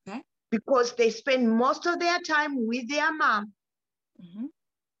 Okay. Because they spend most of their time with their mom.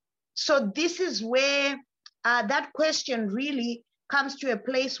 So this is where that question really comes to a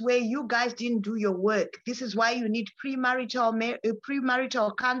place where you guys didn't do your work. This is why you need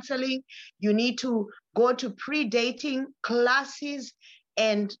premarital counseling. You need to go to pre-dating classes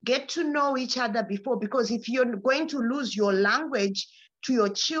and get to know each other before, because if you're going to lose your language to your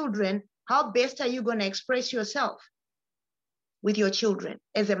children, how best are you going to express yourself with your children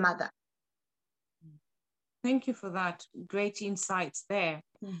as a mother? Thank you for that. Great insights there.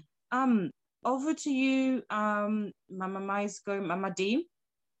 over to you, Mama Maisgo, Mama D.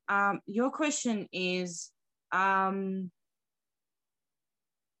 Your question is,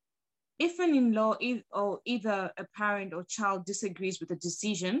 if an in-law or either a parent or child disagrees with a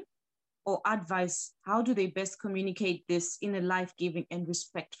decision or advice, how do they best communicate this in a life-giving and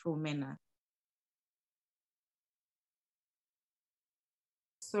respectful manner?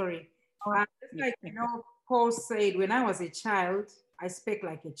 Sorry. Just like, Paul said, when I was a child, I spoke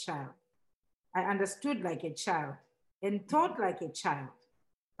like a child. I understood like a child and thought like a child.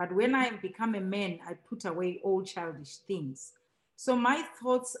 But when I become a man, I put away all childish things. So my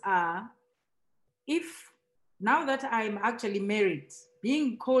thoughts are, if now that I'm actually married,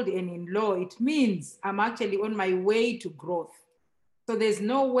 being called an in-law, it means I'm actually on my way to growth. So there's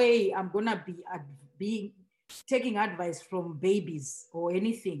no way I'm gonna be taking advice from babies or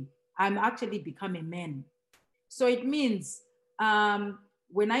anything. I'm actually become a man. So it means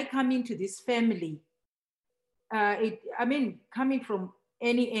when I come into this family, coming from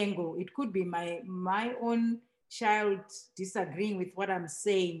any angle, it could be my own child disagreeing with what I'm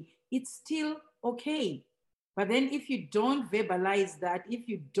saying, it's still okay. But then if you don't verbalize that, if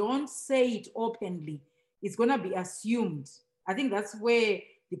you don't say it openly, it's gonna be assumed. I think that's where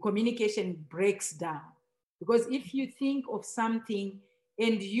the communication breaks down. Because if you think of something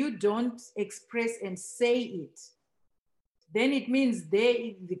and you don't express and say it, then it means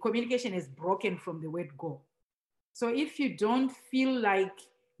the communication is broken from the word go. So if you don't feel like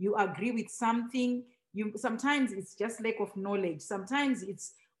you agree with something, sometimes it's just lack of knowledge. Sometimes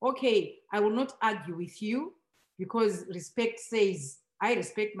it's, okay, I will not argue with you because respect says, I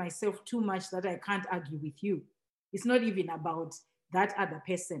respect myself too much that I can't argue with you. It's not even about that other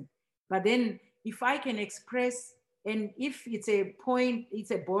person. But then if I can express, and if it's a point,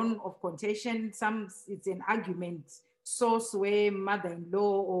 it's a bone of contention, it's an argument source where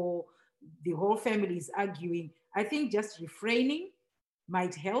mother-in-law or the whole family is arguing, I think just refraining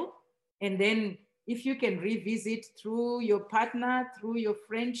might help. And then if you can revisit through your partner, through your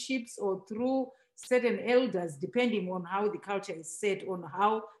friendships, or through certain elders, depending on how the culture is set, on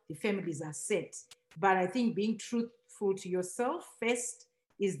how the families are set. But I think being truthful to yourself first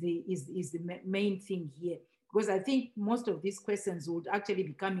is the main thing here. Because I think most of these questions would actually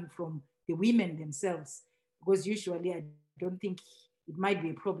be coming from the women themselves. Because usually I don't think it might be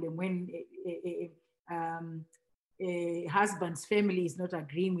a problem when a husband's family is not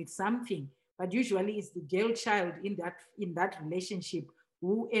agreeing with something, but usually it's the girl child in that relationship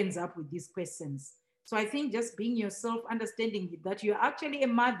who ends up with these questions. So I think just being yourself, understanding that you're actually a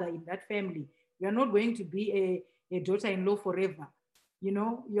mother in that family. You're not going to be a daughter-in-law forever. You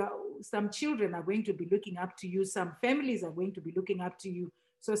know, some children are going to be looking up to you. Some families are going to be looking up to you.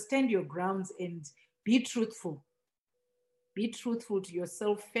 So stand your grounds and be truthful. Be truthful to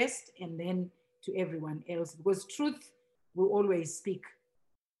yourself first and then to everyone else, because truth will always speak.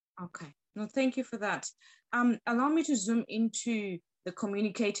 Okay. No, thank you for that. Allow me to zoom into the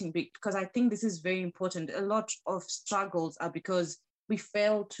communicating bit, because I think this is very important. A lot of struggles are because we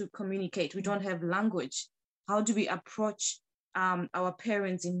fail to communicate. We don't have language. How do we approach our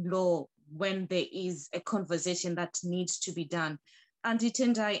parents-in-law when there is a conversation that needs to be done? Auntie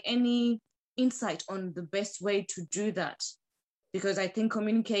Tendai, any insight on the best way to do that? Because I think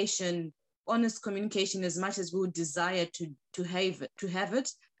communication, honest communication, as much as we would desire to have it,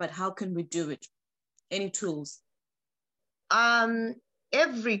 but how can we do it? Any tools?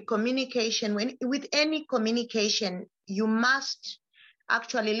 Every communication, with any communication, you must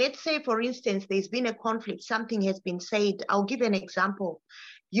actually, let's say, for instance, there's been a conflict, something has been said. I'll give an example.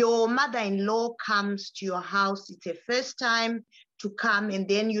 Your mother-in-law comes to your house. It's her first time to come, and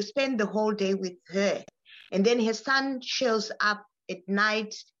then you spend the whole day with her. And then her son shows up at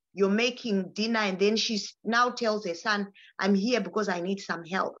night. You're making dinner, and then she now tells her son, I'm here because I need some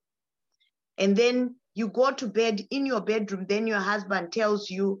help. And then you go to bed in your bedroom, then your husband tells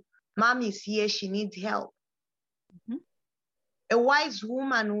you, Mom is here, she needs help. Mm-hmm. A wise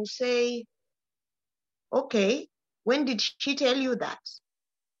woman will say, okay, when did she tell you that?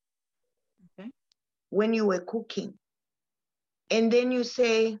 Okay. When you were cooking. And then you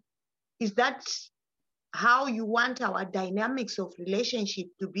say, is that how you want our dynamics of relationship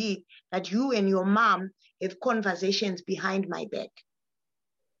to be, that you and your mom have conversations behind my back?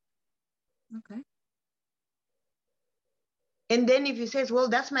 Okay. And then if he says, well,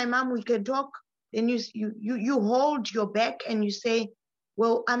 that's my mom, we can talk, then you hold your back and you say,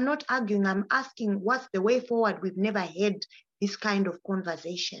 well, I'm not arguing, I'm asking what's the way forward. We've never had this kind of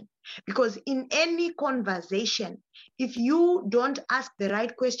conversation. Because in any conversation, if you don't ask the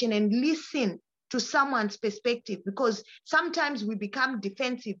right question and listen to someone's perspective, because sometimes we become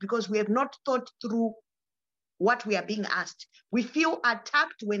defensive because we have not thought through what we are being asked. We feel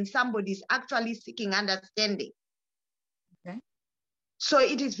attacked when somebody is actually seeking understanding. Okay. So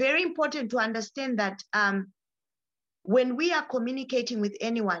it is very important to understand that when we are communicating with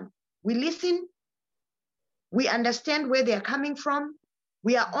anyone, we listen, we understand where they are coming from,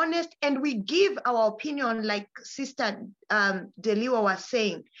 we are honest, and we give our opinion, like Sister Deliwa was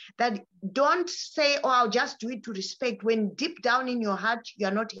saying, that don't say, oh, I'll just do it to respect, when deep down in your heart, you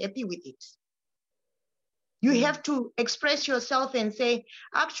are not happy with it. You have to express yourself and say,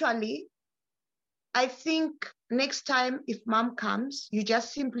 actually, I think next time if mom comes, you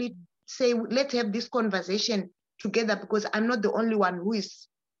just simply say, let's have this conversation together, because I'm not the only one who is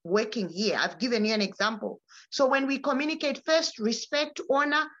working here. I've given you an example. So when we communicate, first, respect,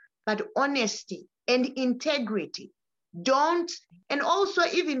 honor, but honesty and integrity. And also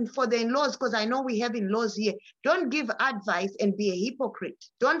even for the in-laws, because I know we have in-laws here, don't give advice and be a hypocrite.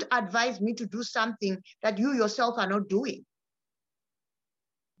 Don't advise me to do something that you yourself are not doing.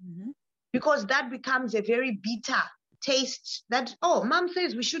 Mm-hmm. Because that becomes a very bitter taste that, oh, mom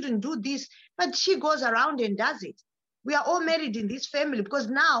says we shouldn't do this, but she goes around and does it. We are all married in this family, because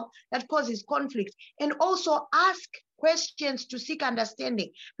now that causes conflict. And also ask questions to seek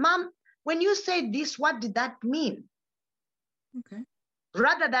understanding. Mom, when you said this, what did that mean? Okay.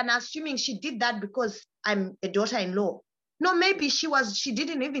 Rather than assuming she did that because I'm a daughter-in-law. No, maybe she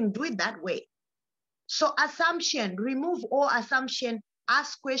didn't even do it that way. So assumption, remove all assumption,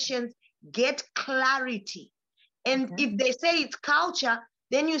 ask questions, get clarity. And if they say it's culture,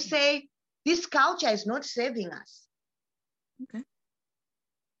 then you say, this culture is not serving us. Okay.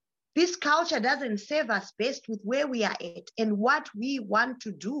 This culture doesn't serve us best with where we are at and what we want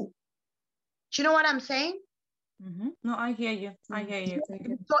to do. Do you know what I'm saying? Mm-hmm. No, I hear you. I hear you.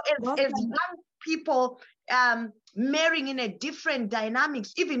 So as young people marrying in a different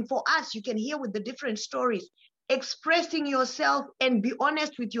dynamics, even for us, you can hear with the different stories, expressing yourself and be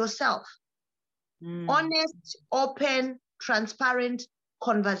honest with yourself. Honest, open, transparent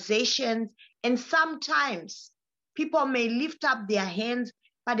conversations. And sometimes people may lift up their hands,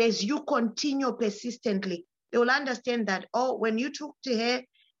 but as you continue persistently, they will understand that, oh, when you talk to her,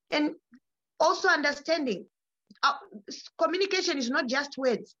 and also understanding, communication is not just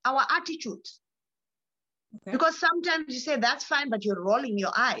words, our attitudes. Okay. Because sometimes you say, that's fine, but you're rolling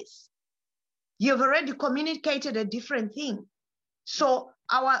your eyes. You've already communicated a different thing. So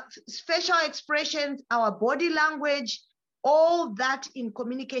our facial expressions, our body language, all that in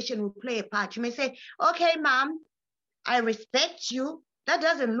communication will play a part. You may say, okay, mom, I respect you. That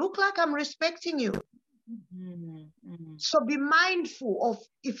doesn't look like I'm respecting you. So be mindful of,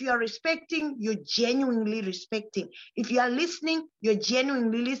 if you are respecting, you're genuinely respecting. If you are listening, you're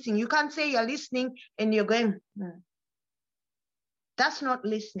genuinely listening. You can't say you're listening and you're going, That's not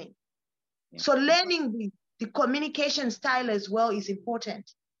listening. Yeah. So learning the communication style as well is important.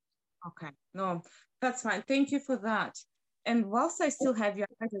 Okay, no, that's fine. Thank you for that. And whilst I still have you, I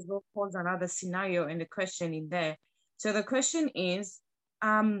might as well pose another scenario and a question in there. So the question is,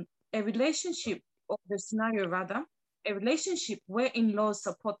 a relationship where in-laws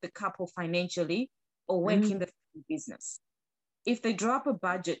support the couple financially or work in the business. If they draw up a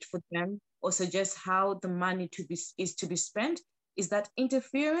budget for them or suggest how the money is to be spent, is that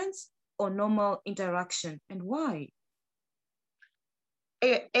interference or normal interaction, and why?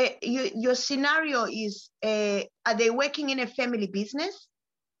 Your scenario is, are they working in a family business?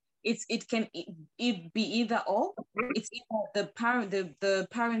 It can be either or. It's either the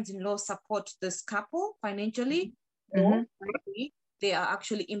parents-in-law support this couple financially, or they are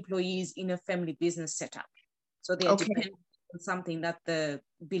actually employees in a family business setup. So they are dependent on something that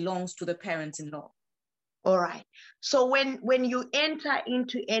belongs to the parents-in-law. All right. So when you enter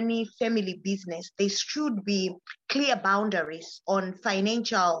into any family business, there should be clear boundaries on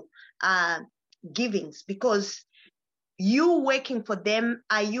financial givings, because you working for them,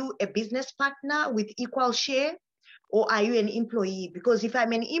 are you a business partner with equal share, or are you an employee? Because if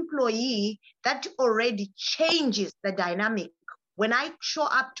I'm an employee, that already changes the dynamic. When I show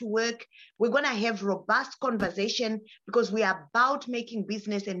up to work, we're going to have robust conversation because we are about making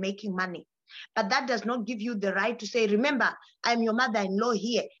business and making money. But that does not give you the right to say, remember, I'm your mother-in-law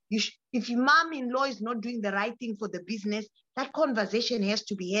here. If your mom-in-law is not doing the right thing for the business, that conversation has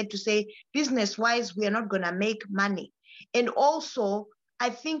to be had to say, business-wise, we are not going to make money. And also, I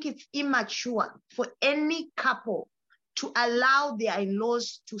think it's immature for any couple to allow their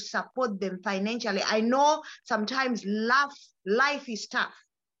in-laws to support them financially. I know sometimes life is tough,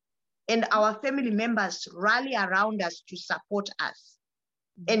 and our family members rally around us to support us.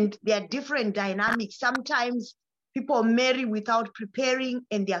 And there are different dynamics. Sometimes people marry without preparing,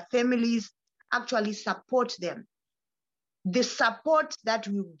 and their families actually support them. The support that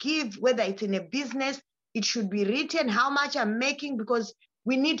we give, whether it's in a business, it should be written how much I'm making, because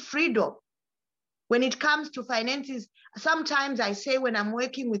we need freedom. When it comes to finances, sometimes I say when I'm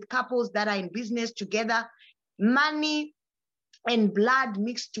working with couples that are in business together, money and blood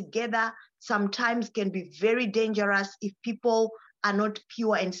mixed together sometimes can be very dangerous if people are not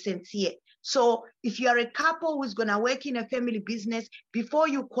pure and sincere. So if you're a couple who's going to work in a family business, before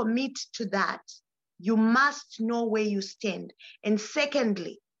you commit to that, you must know where you stand. And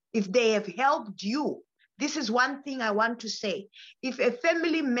secondly, if they have helped you, this is one thing I want to say. If a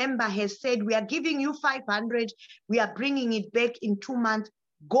family member has said, we are giving you 500, we are bringing it back in 2 months,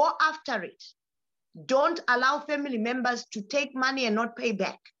 go after it. Don't allow family members to take money and not pay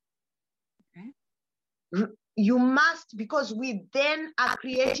back. Okay. You must, because we then are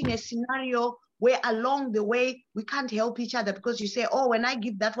creating a scenario where along the way, we can't help each other, because you say, oh, when I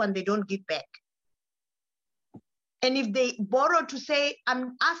give that one, they don't give back. And if they borrow to say,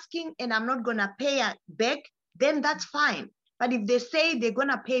 I'm asking and I'm not going to pay back, then that's fine. But if they say they're going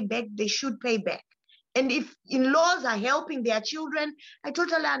to pay back, they should pay back. And if in-laws are helping their children, I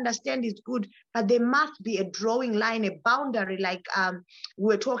totally understand it's good, but there must be a drawing line, a boundary, like we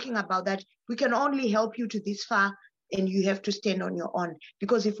were talking about, that we can only help you to this far and you have to stand on your own.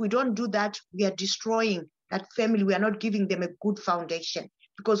 Because if we don't do that, we are destroying that family. We are not giving them a good foundation.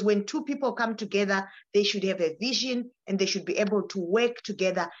 Because when two people come together, they should have a vision and they should be able to work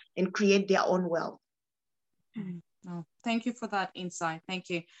together and create their own wealth. Oh, thank you for that insight. Thank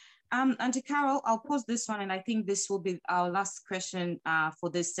you. Auntie Carol, I'll pause this one, and I think this will be our last question for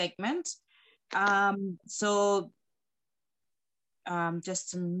this segment.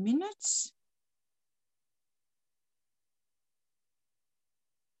 Just a minute.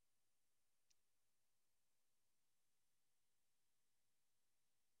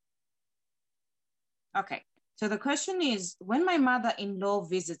 Okay, so the question is, when my mother-in-law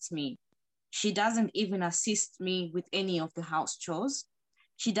visits me, she doesn't even assist me with any of the house chores.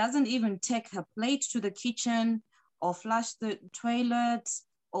 She doesn't even take her plate to the kitchen or flush the toilet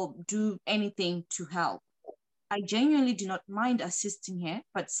or do anything to help. I genuinely do not mind assisting her,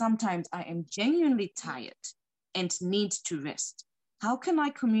 but sometimes I am genuinely tired and need to rest. How can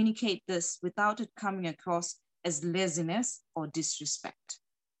I communicate this without it coming across as laziness or disrespect?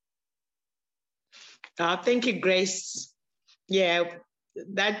 Thank you, Grace. Yeah,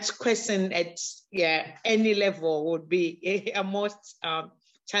 that question at any level would be a most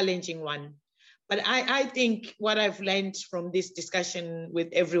challenging one. But I think what I've learned from this discussion with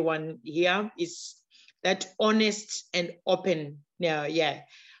everyone here is that honest and open,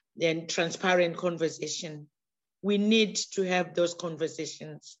 and transparent conversation. We need to have those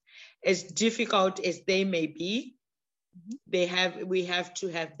conversations. As difficult as they may be, we have to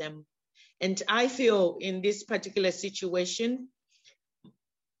have them. And I feel in this particular situation,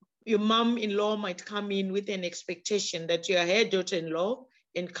 your mom-in-law might come in with an expectation that you're her daughter-in-law,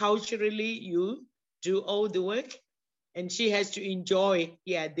 and culturally you do all the work, and she has to enjoy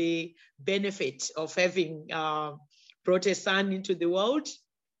the benefit of having brought a son into the world.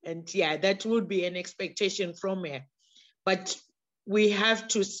 And that would be an expectation from her. But we have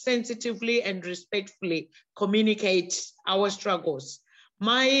to sensitively and respectfully communicate our struggles.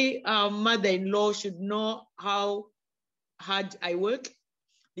 My mother-in-law should know how hard I work,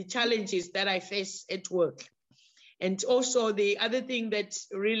 the challenges that I face at work. And also the other thing that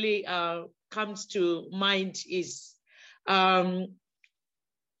really comes to mind is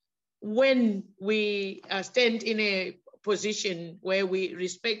when we stand in a position where we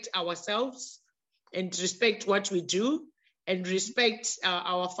respect ourselves and respect what we do and respect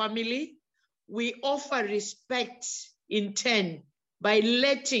our family, we offer respect in turn by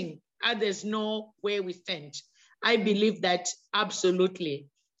letting others know where we stand. I believe that absolutely.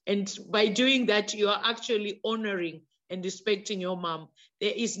 And by doing that, you are actually honoring and respecting your mom.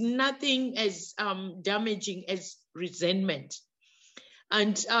 There is nothing as damaging as resentment.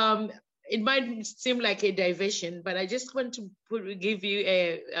 And it might seem like a diversion, but I just want to give you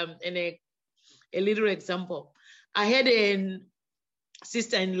a little example. I had a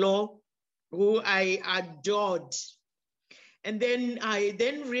sister-in-law who I adored. And then I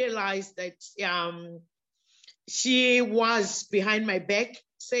realized that she was behind my back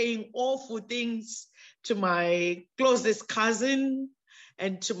saying awful things to my closest cousin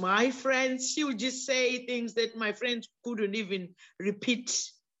and to my friends. She would just say things that my friends couldn't even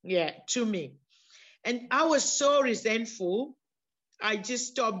repeat to me. And I was so resentful, I just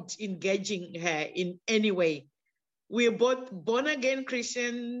stopped engaging her in any way. we're both born again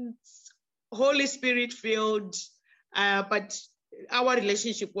Christians, Holy Spirit filled, but our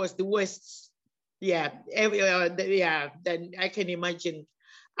relationship was the worst. Yeah, then I can imagine.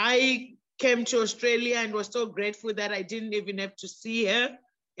 I came to Australia and was so grateful that I didn't even have to see her.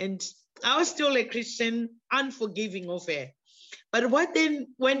 And I was still a Christian, unforgiving of her. But what then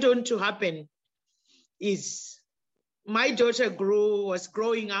went on to happen is my daughter was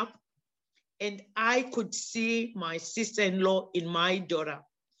growing up, and I could see my sister-in-law in my daughter.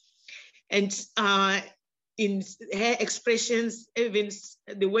 And in her expressions, even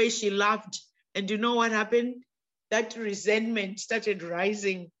the way she laughed. And you know what happened? That resentment started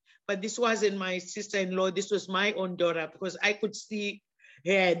rising. But this wasn't my sister-in-law, this was my own daughter, because I could see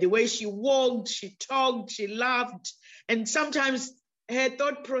her, the way she walked, she talked, she laughed. And sometimes her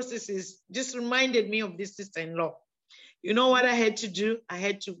thought processes just reminded me of this sister-in-law. You know what I had to do? I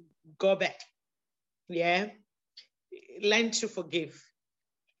had to go back. Yeah. Learn to forgive.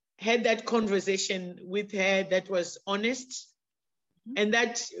 Had that conversation with her that was honest. And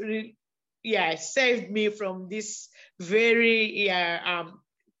that, saved me from this very,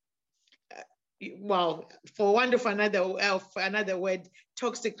 for want of another word,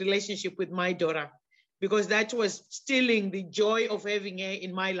 toxic relationship with my daughter, because that was stealing the joy of having her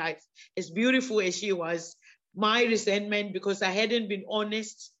in my life. As beautiful as she was, my resentment, because I hadn't been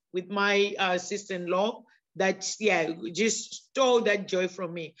honest with my sister-in-law, that just stole that joy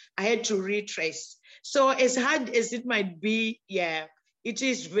from me. I had to retrace. So as hard as it might be, it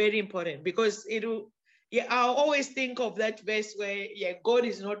is very important, because I always think of that verse where God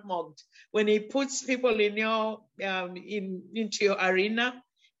is not mocked. When he puts people in your into your arena,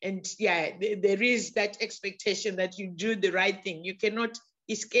 and there is that expectation that you do the right thing. You cannot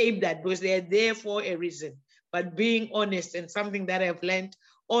escape that, because they are there for a reason. But being honest, and something that I've learned,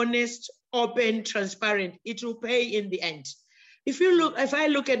 honest, open, transparent, it will pay in the end. If I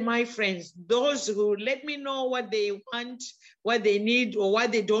look at my friends, those who let me know what they want, what they need, or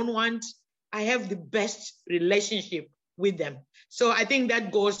what they don't want, I have the best relationship with them. So I think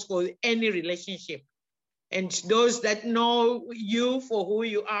that goes for any relationship. And those that know you for who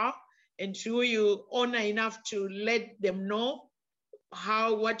you are, and who you honor enough to let them know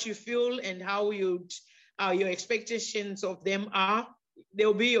what you feel and how your expectations of them are,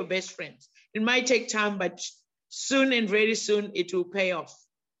 they'll be your best friends. It might take time, but soon and very soon it will pay off.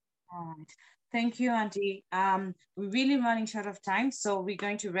 All right. Thank you, Auntie. We're really running short of time, so we're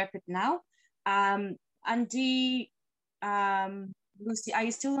going to wrap it now. Auntie Lucy, are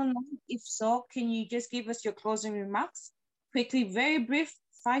you still on? If so, can you just give us your closing remarks? Quickly, very brief,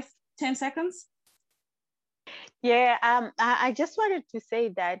 5-10 seconds. Yeah, I just wanted to say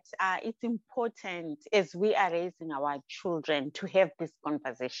that it's important, as we are raising our children, to have these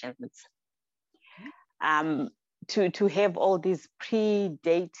conversations, to have all these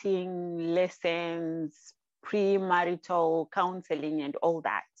pre-dating lessons, pre-marital counseling and all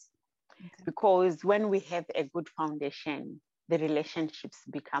that. Okay. Because when we have a good foundation, the relationships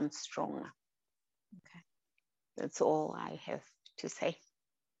become stronger. Okay. That's all I have to say.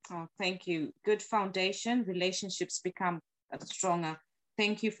 Oh, thank you. Good foundation, relationships become stronger.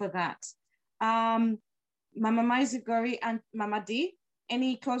 Thank you for that. Mama Maizigori and Mama D,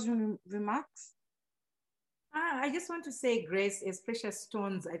 any closing remarks? I just want to say, Grace, as Precious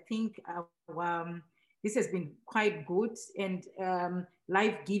Stones, I think this has been quite good, and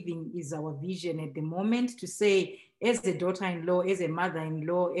life-giving is our vision at the moment, to say, as a daughter-in-law, as a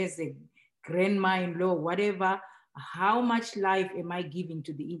mother-in-law, as a grandma-in-law, whatever, how much life am I giving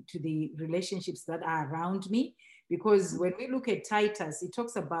to the relationships that are around me? Because when we look at Titus, it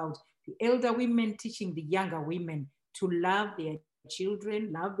talks about the elder women teaching the younger women to love their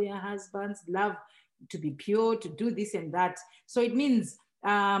children, love their husbands, love to be pure, to do this and that. So it means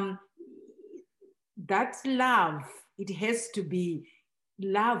that love, it has to be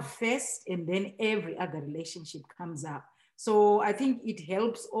love first, and then every other relationship comes up. So I think it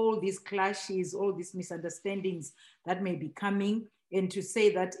helps all these clashes, all these misunderstandings that may be coming, and to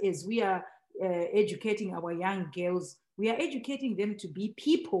say that as we are educating our young girls, we are educating them to be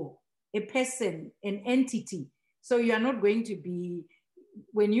people, a person, an entity. So you are not going to be,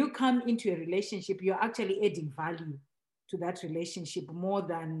 when you come into a relationship, you're actually adding value to that relationship more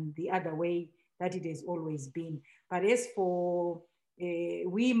than the other way that it has always been. But as for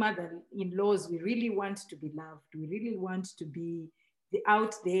we mother-in-laws, we really want to be loved. We really want to be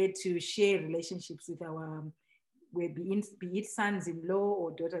out there to share relationships with our, be it sons-in-law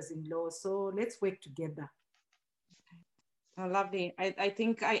or daughters-in-law. So let's work together. Oh, lovely. I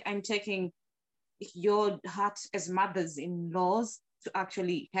think I'm taking your heart as mothers-in-laws to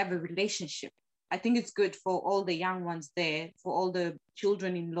actually have a relationship I think it's good for all the young ones there, for all the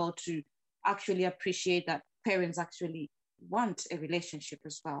children-in-law to actually appreciate that parents actually want a relationship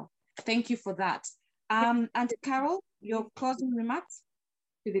as well. Thank you for that. Auntie Carol, your closing remarks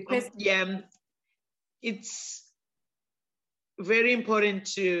to the question? It's very important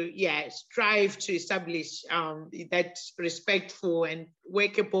to strive to establish that respectful and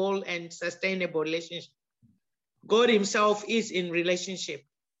workable and sustainable relationship. God himself is in relationship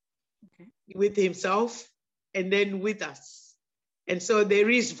with himself and then with us. And so there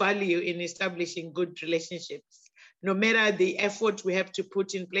is value in establishing good relationships. No matter the effort we have to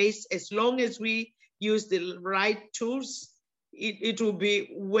put in place, as long as we use the right tools, it will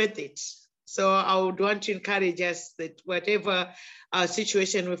be worth it. So I would want to encourage us that whatever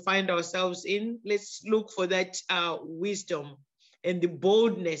situation we find ourselves in, let's look for that wisdom and the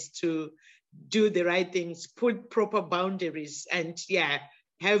boldness to do the right things, put proper boundaries, and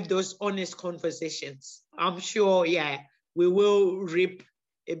have those honest conversations. I'm sure, we will reap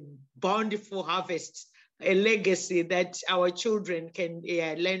a bountiful harvest, a legacy that our children can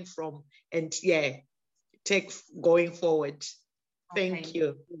learn from and take going forward. Thank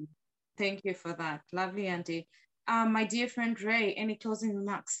you. Thank you for that. Lovely, Auntie. My dear friend Ray, any closing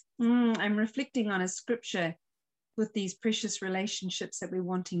remarks? I'm reflecting on a scripture with these precious relationships that we're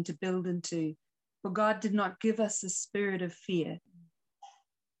wanting to build into. For God did not give us a spirit of fear,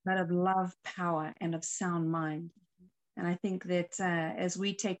 but of love, power, and of sound mind. And I think that as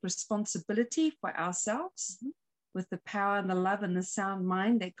we take responsibility for ourselves, with the power and the love and the sound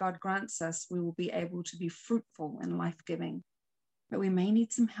mind that God grants us, we will be able to be fruitful and life-giving. But we may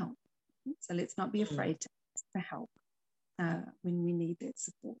need some help. So let's not be afraid to ask for help when we need that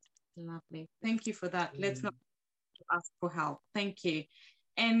support. Lovely. Thank you for that. Let's not ask for help. Thank you.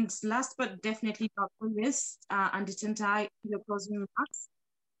 And last but definitely not least, Auntie Tentai, your closing remarks.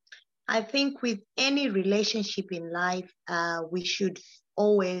 I think with any relationship in life, we should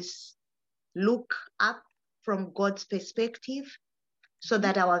always look up from God's perspective so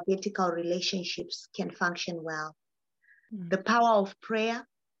that our vertical relationships can function well. The power of prayer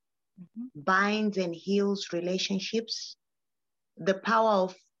binds and heals relationships. The power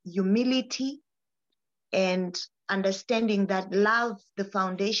of humility and understanding that love, the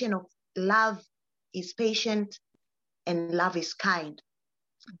foundation of love is patient and love is kind.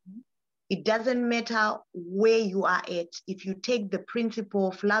 It doesn't matter where you are at. If you take the principle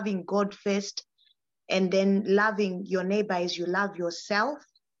of loving God first and then loving your neighbor as you love yourself,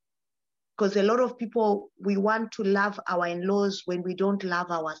 because a lot of people, we want to love our in-laws when we don't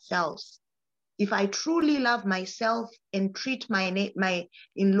love ourselves. If I truly love myself and treat my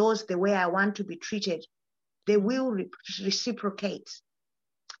in-laws the way I want to be treated, they will reciprocate.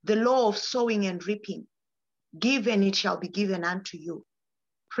 The law of sowing and reaping, give and it shall be given unto you.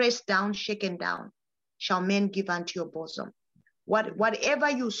 Pressed down, shaken down, shall men give unto your bosom.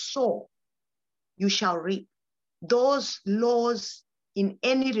 Whatever you sow, you shall reap. Those laws in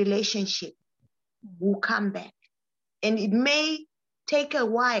any relationship will come back. And it may take a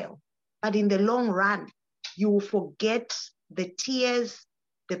while, but in the long run, you will forget the tears,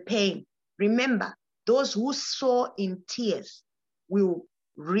 the pain. Remember, those who sow in tears will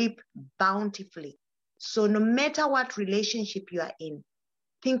reap bountifully. So no matter what relationship you are in,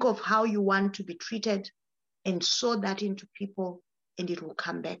 think of how you want to be treated and sow that into people, and it will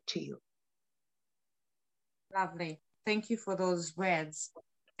come back to you. Lovely. Thank you for those words.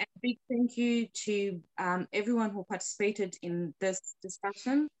 And a big thank you to everyone who participated in this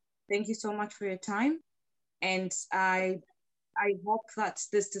discussion. Thank you so much for your time. And I hope that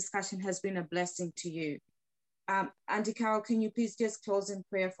this discussion has been a blessing to you. Auntie Carol, can you please just close in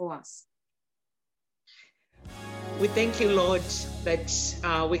prayer for us? We thank you, Lord,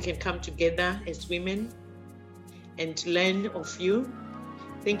 that we can come together as women and learn of you.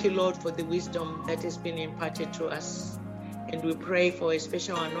 Thank you, Lord, for the wisdom that has been imparted to us. And we pray for a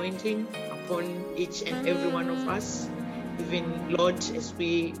special anointing upon each and every one of us, even, Lord, as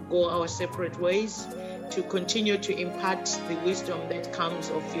we go our separate ways, to continue to impart the wisdom that comes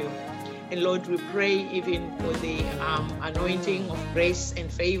of you. And Lord, we pray even for the anointing of grace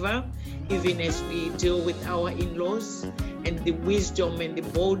and favor, even as we deal with our in-laws, and the wisdom and the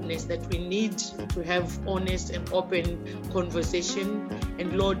boldness that we need to have honest and open conversation.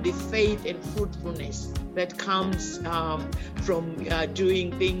 And Lord, the faith and fruitfulness that comes from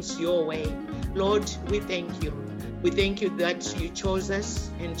doing things your way. Lord, we thank you. We thank you that you chose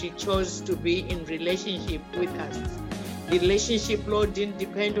us and you chose to be in relationship with us. The relationship, Lord, didn't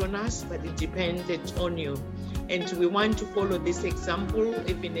depend on us, but it depended on you. And we want to follow this example,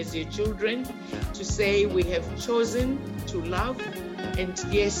 even as your children, to say we have chosen to love. And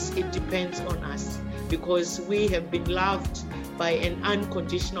yes, it depends on us, because we have been loved by an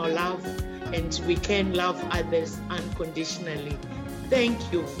unconditional love, and we can love others unconditionally.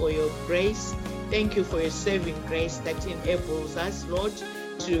 Thank you for your grace. Thank you for your saving grace that enables us, Lord,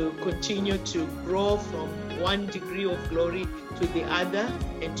 to continue to grow from one degree of glory to the other,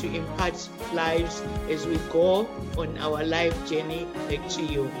 and to impart lives as we go on our life journey back to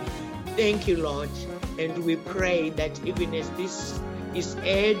you. Thank you, Lord. And we pray that even as this is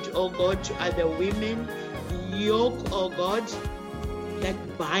aired, oh God, to other women, yoke, oh God,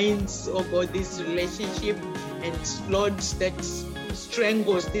 that binds, oh God, this relationship, and Lord, that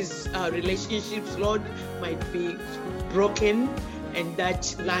strangles these relationships, Lord, might be broken, and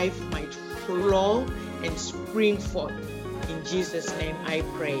that life might flow and spring forth. In Jesus' name I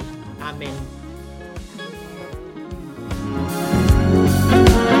pray. Amen.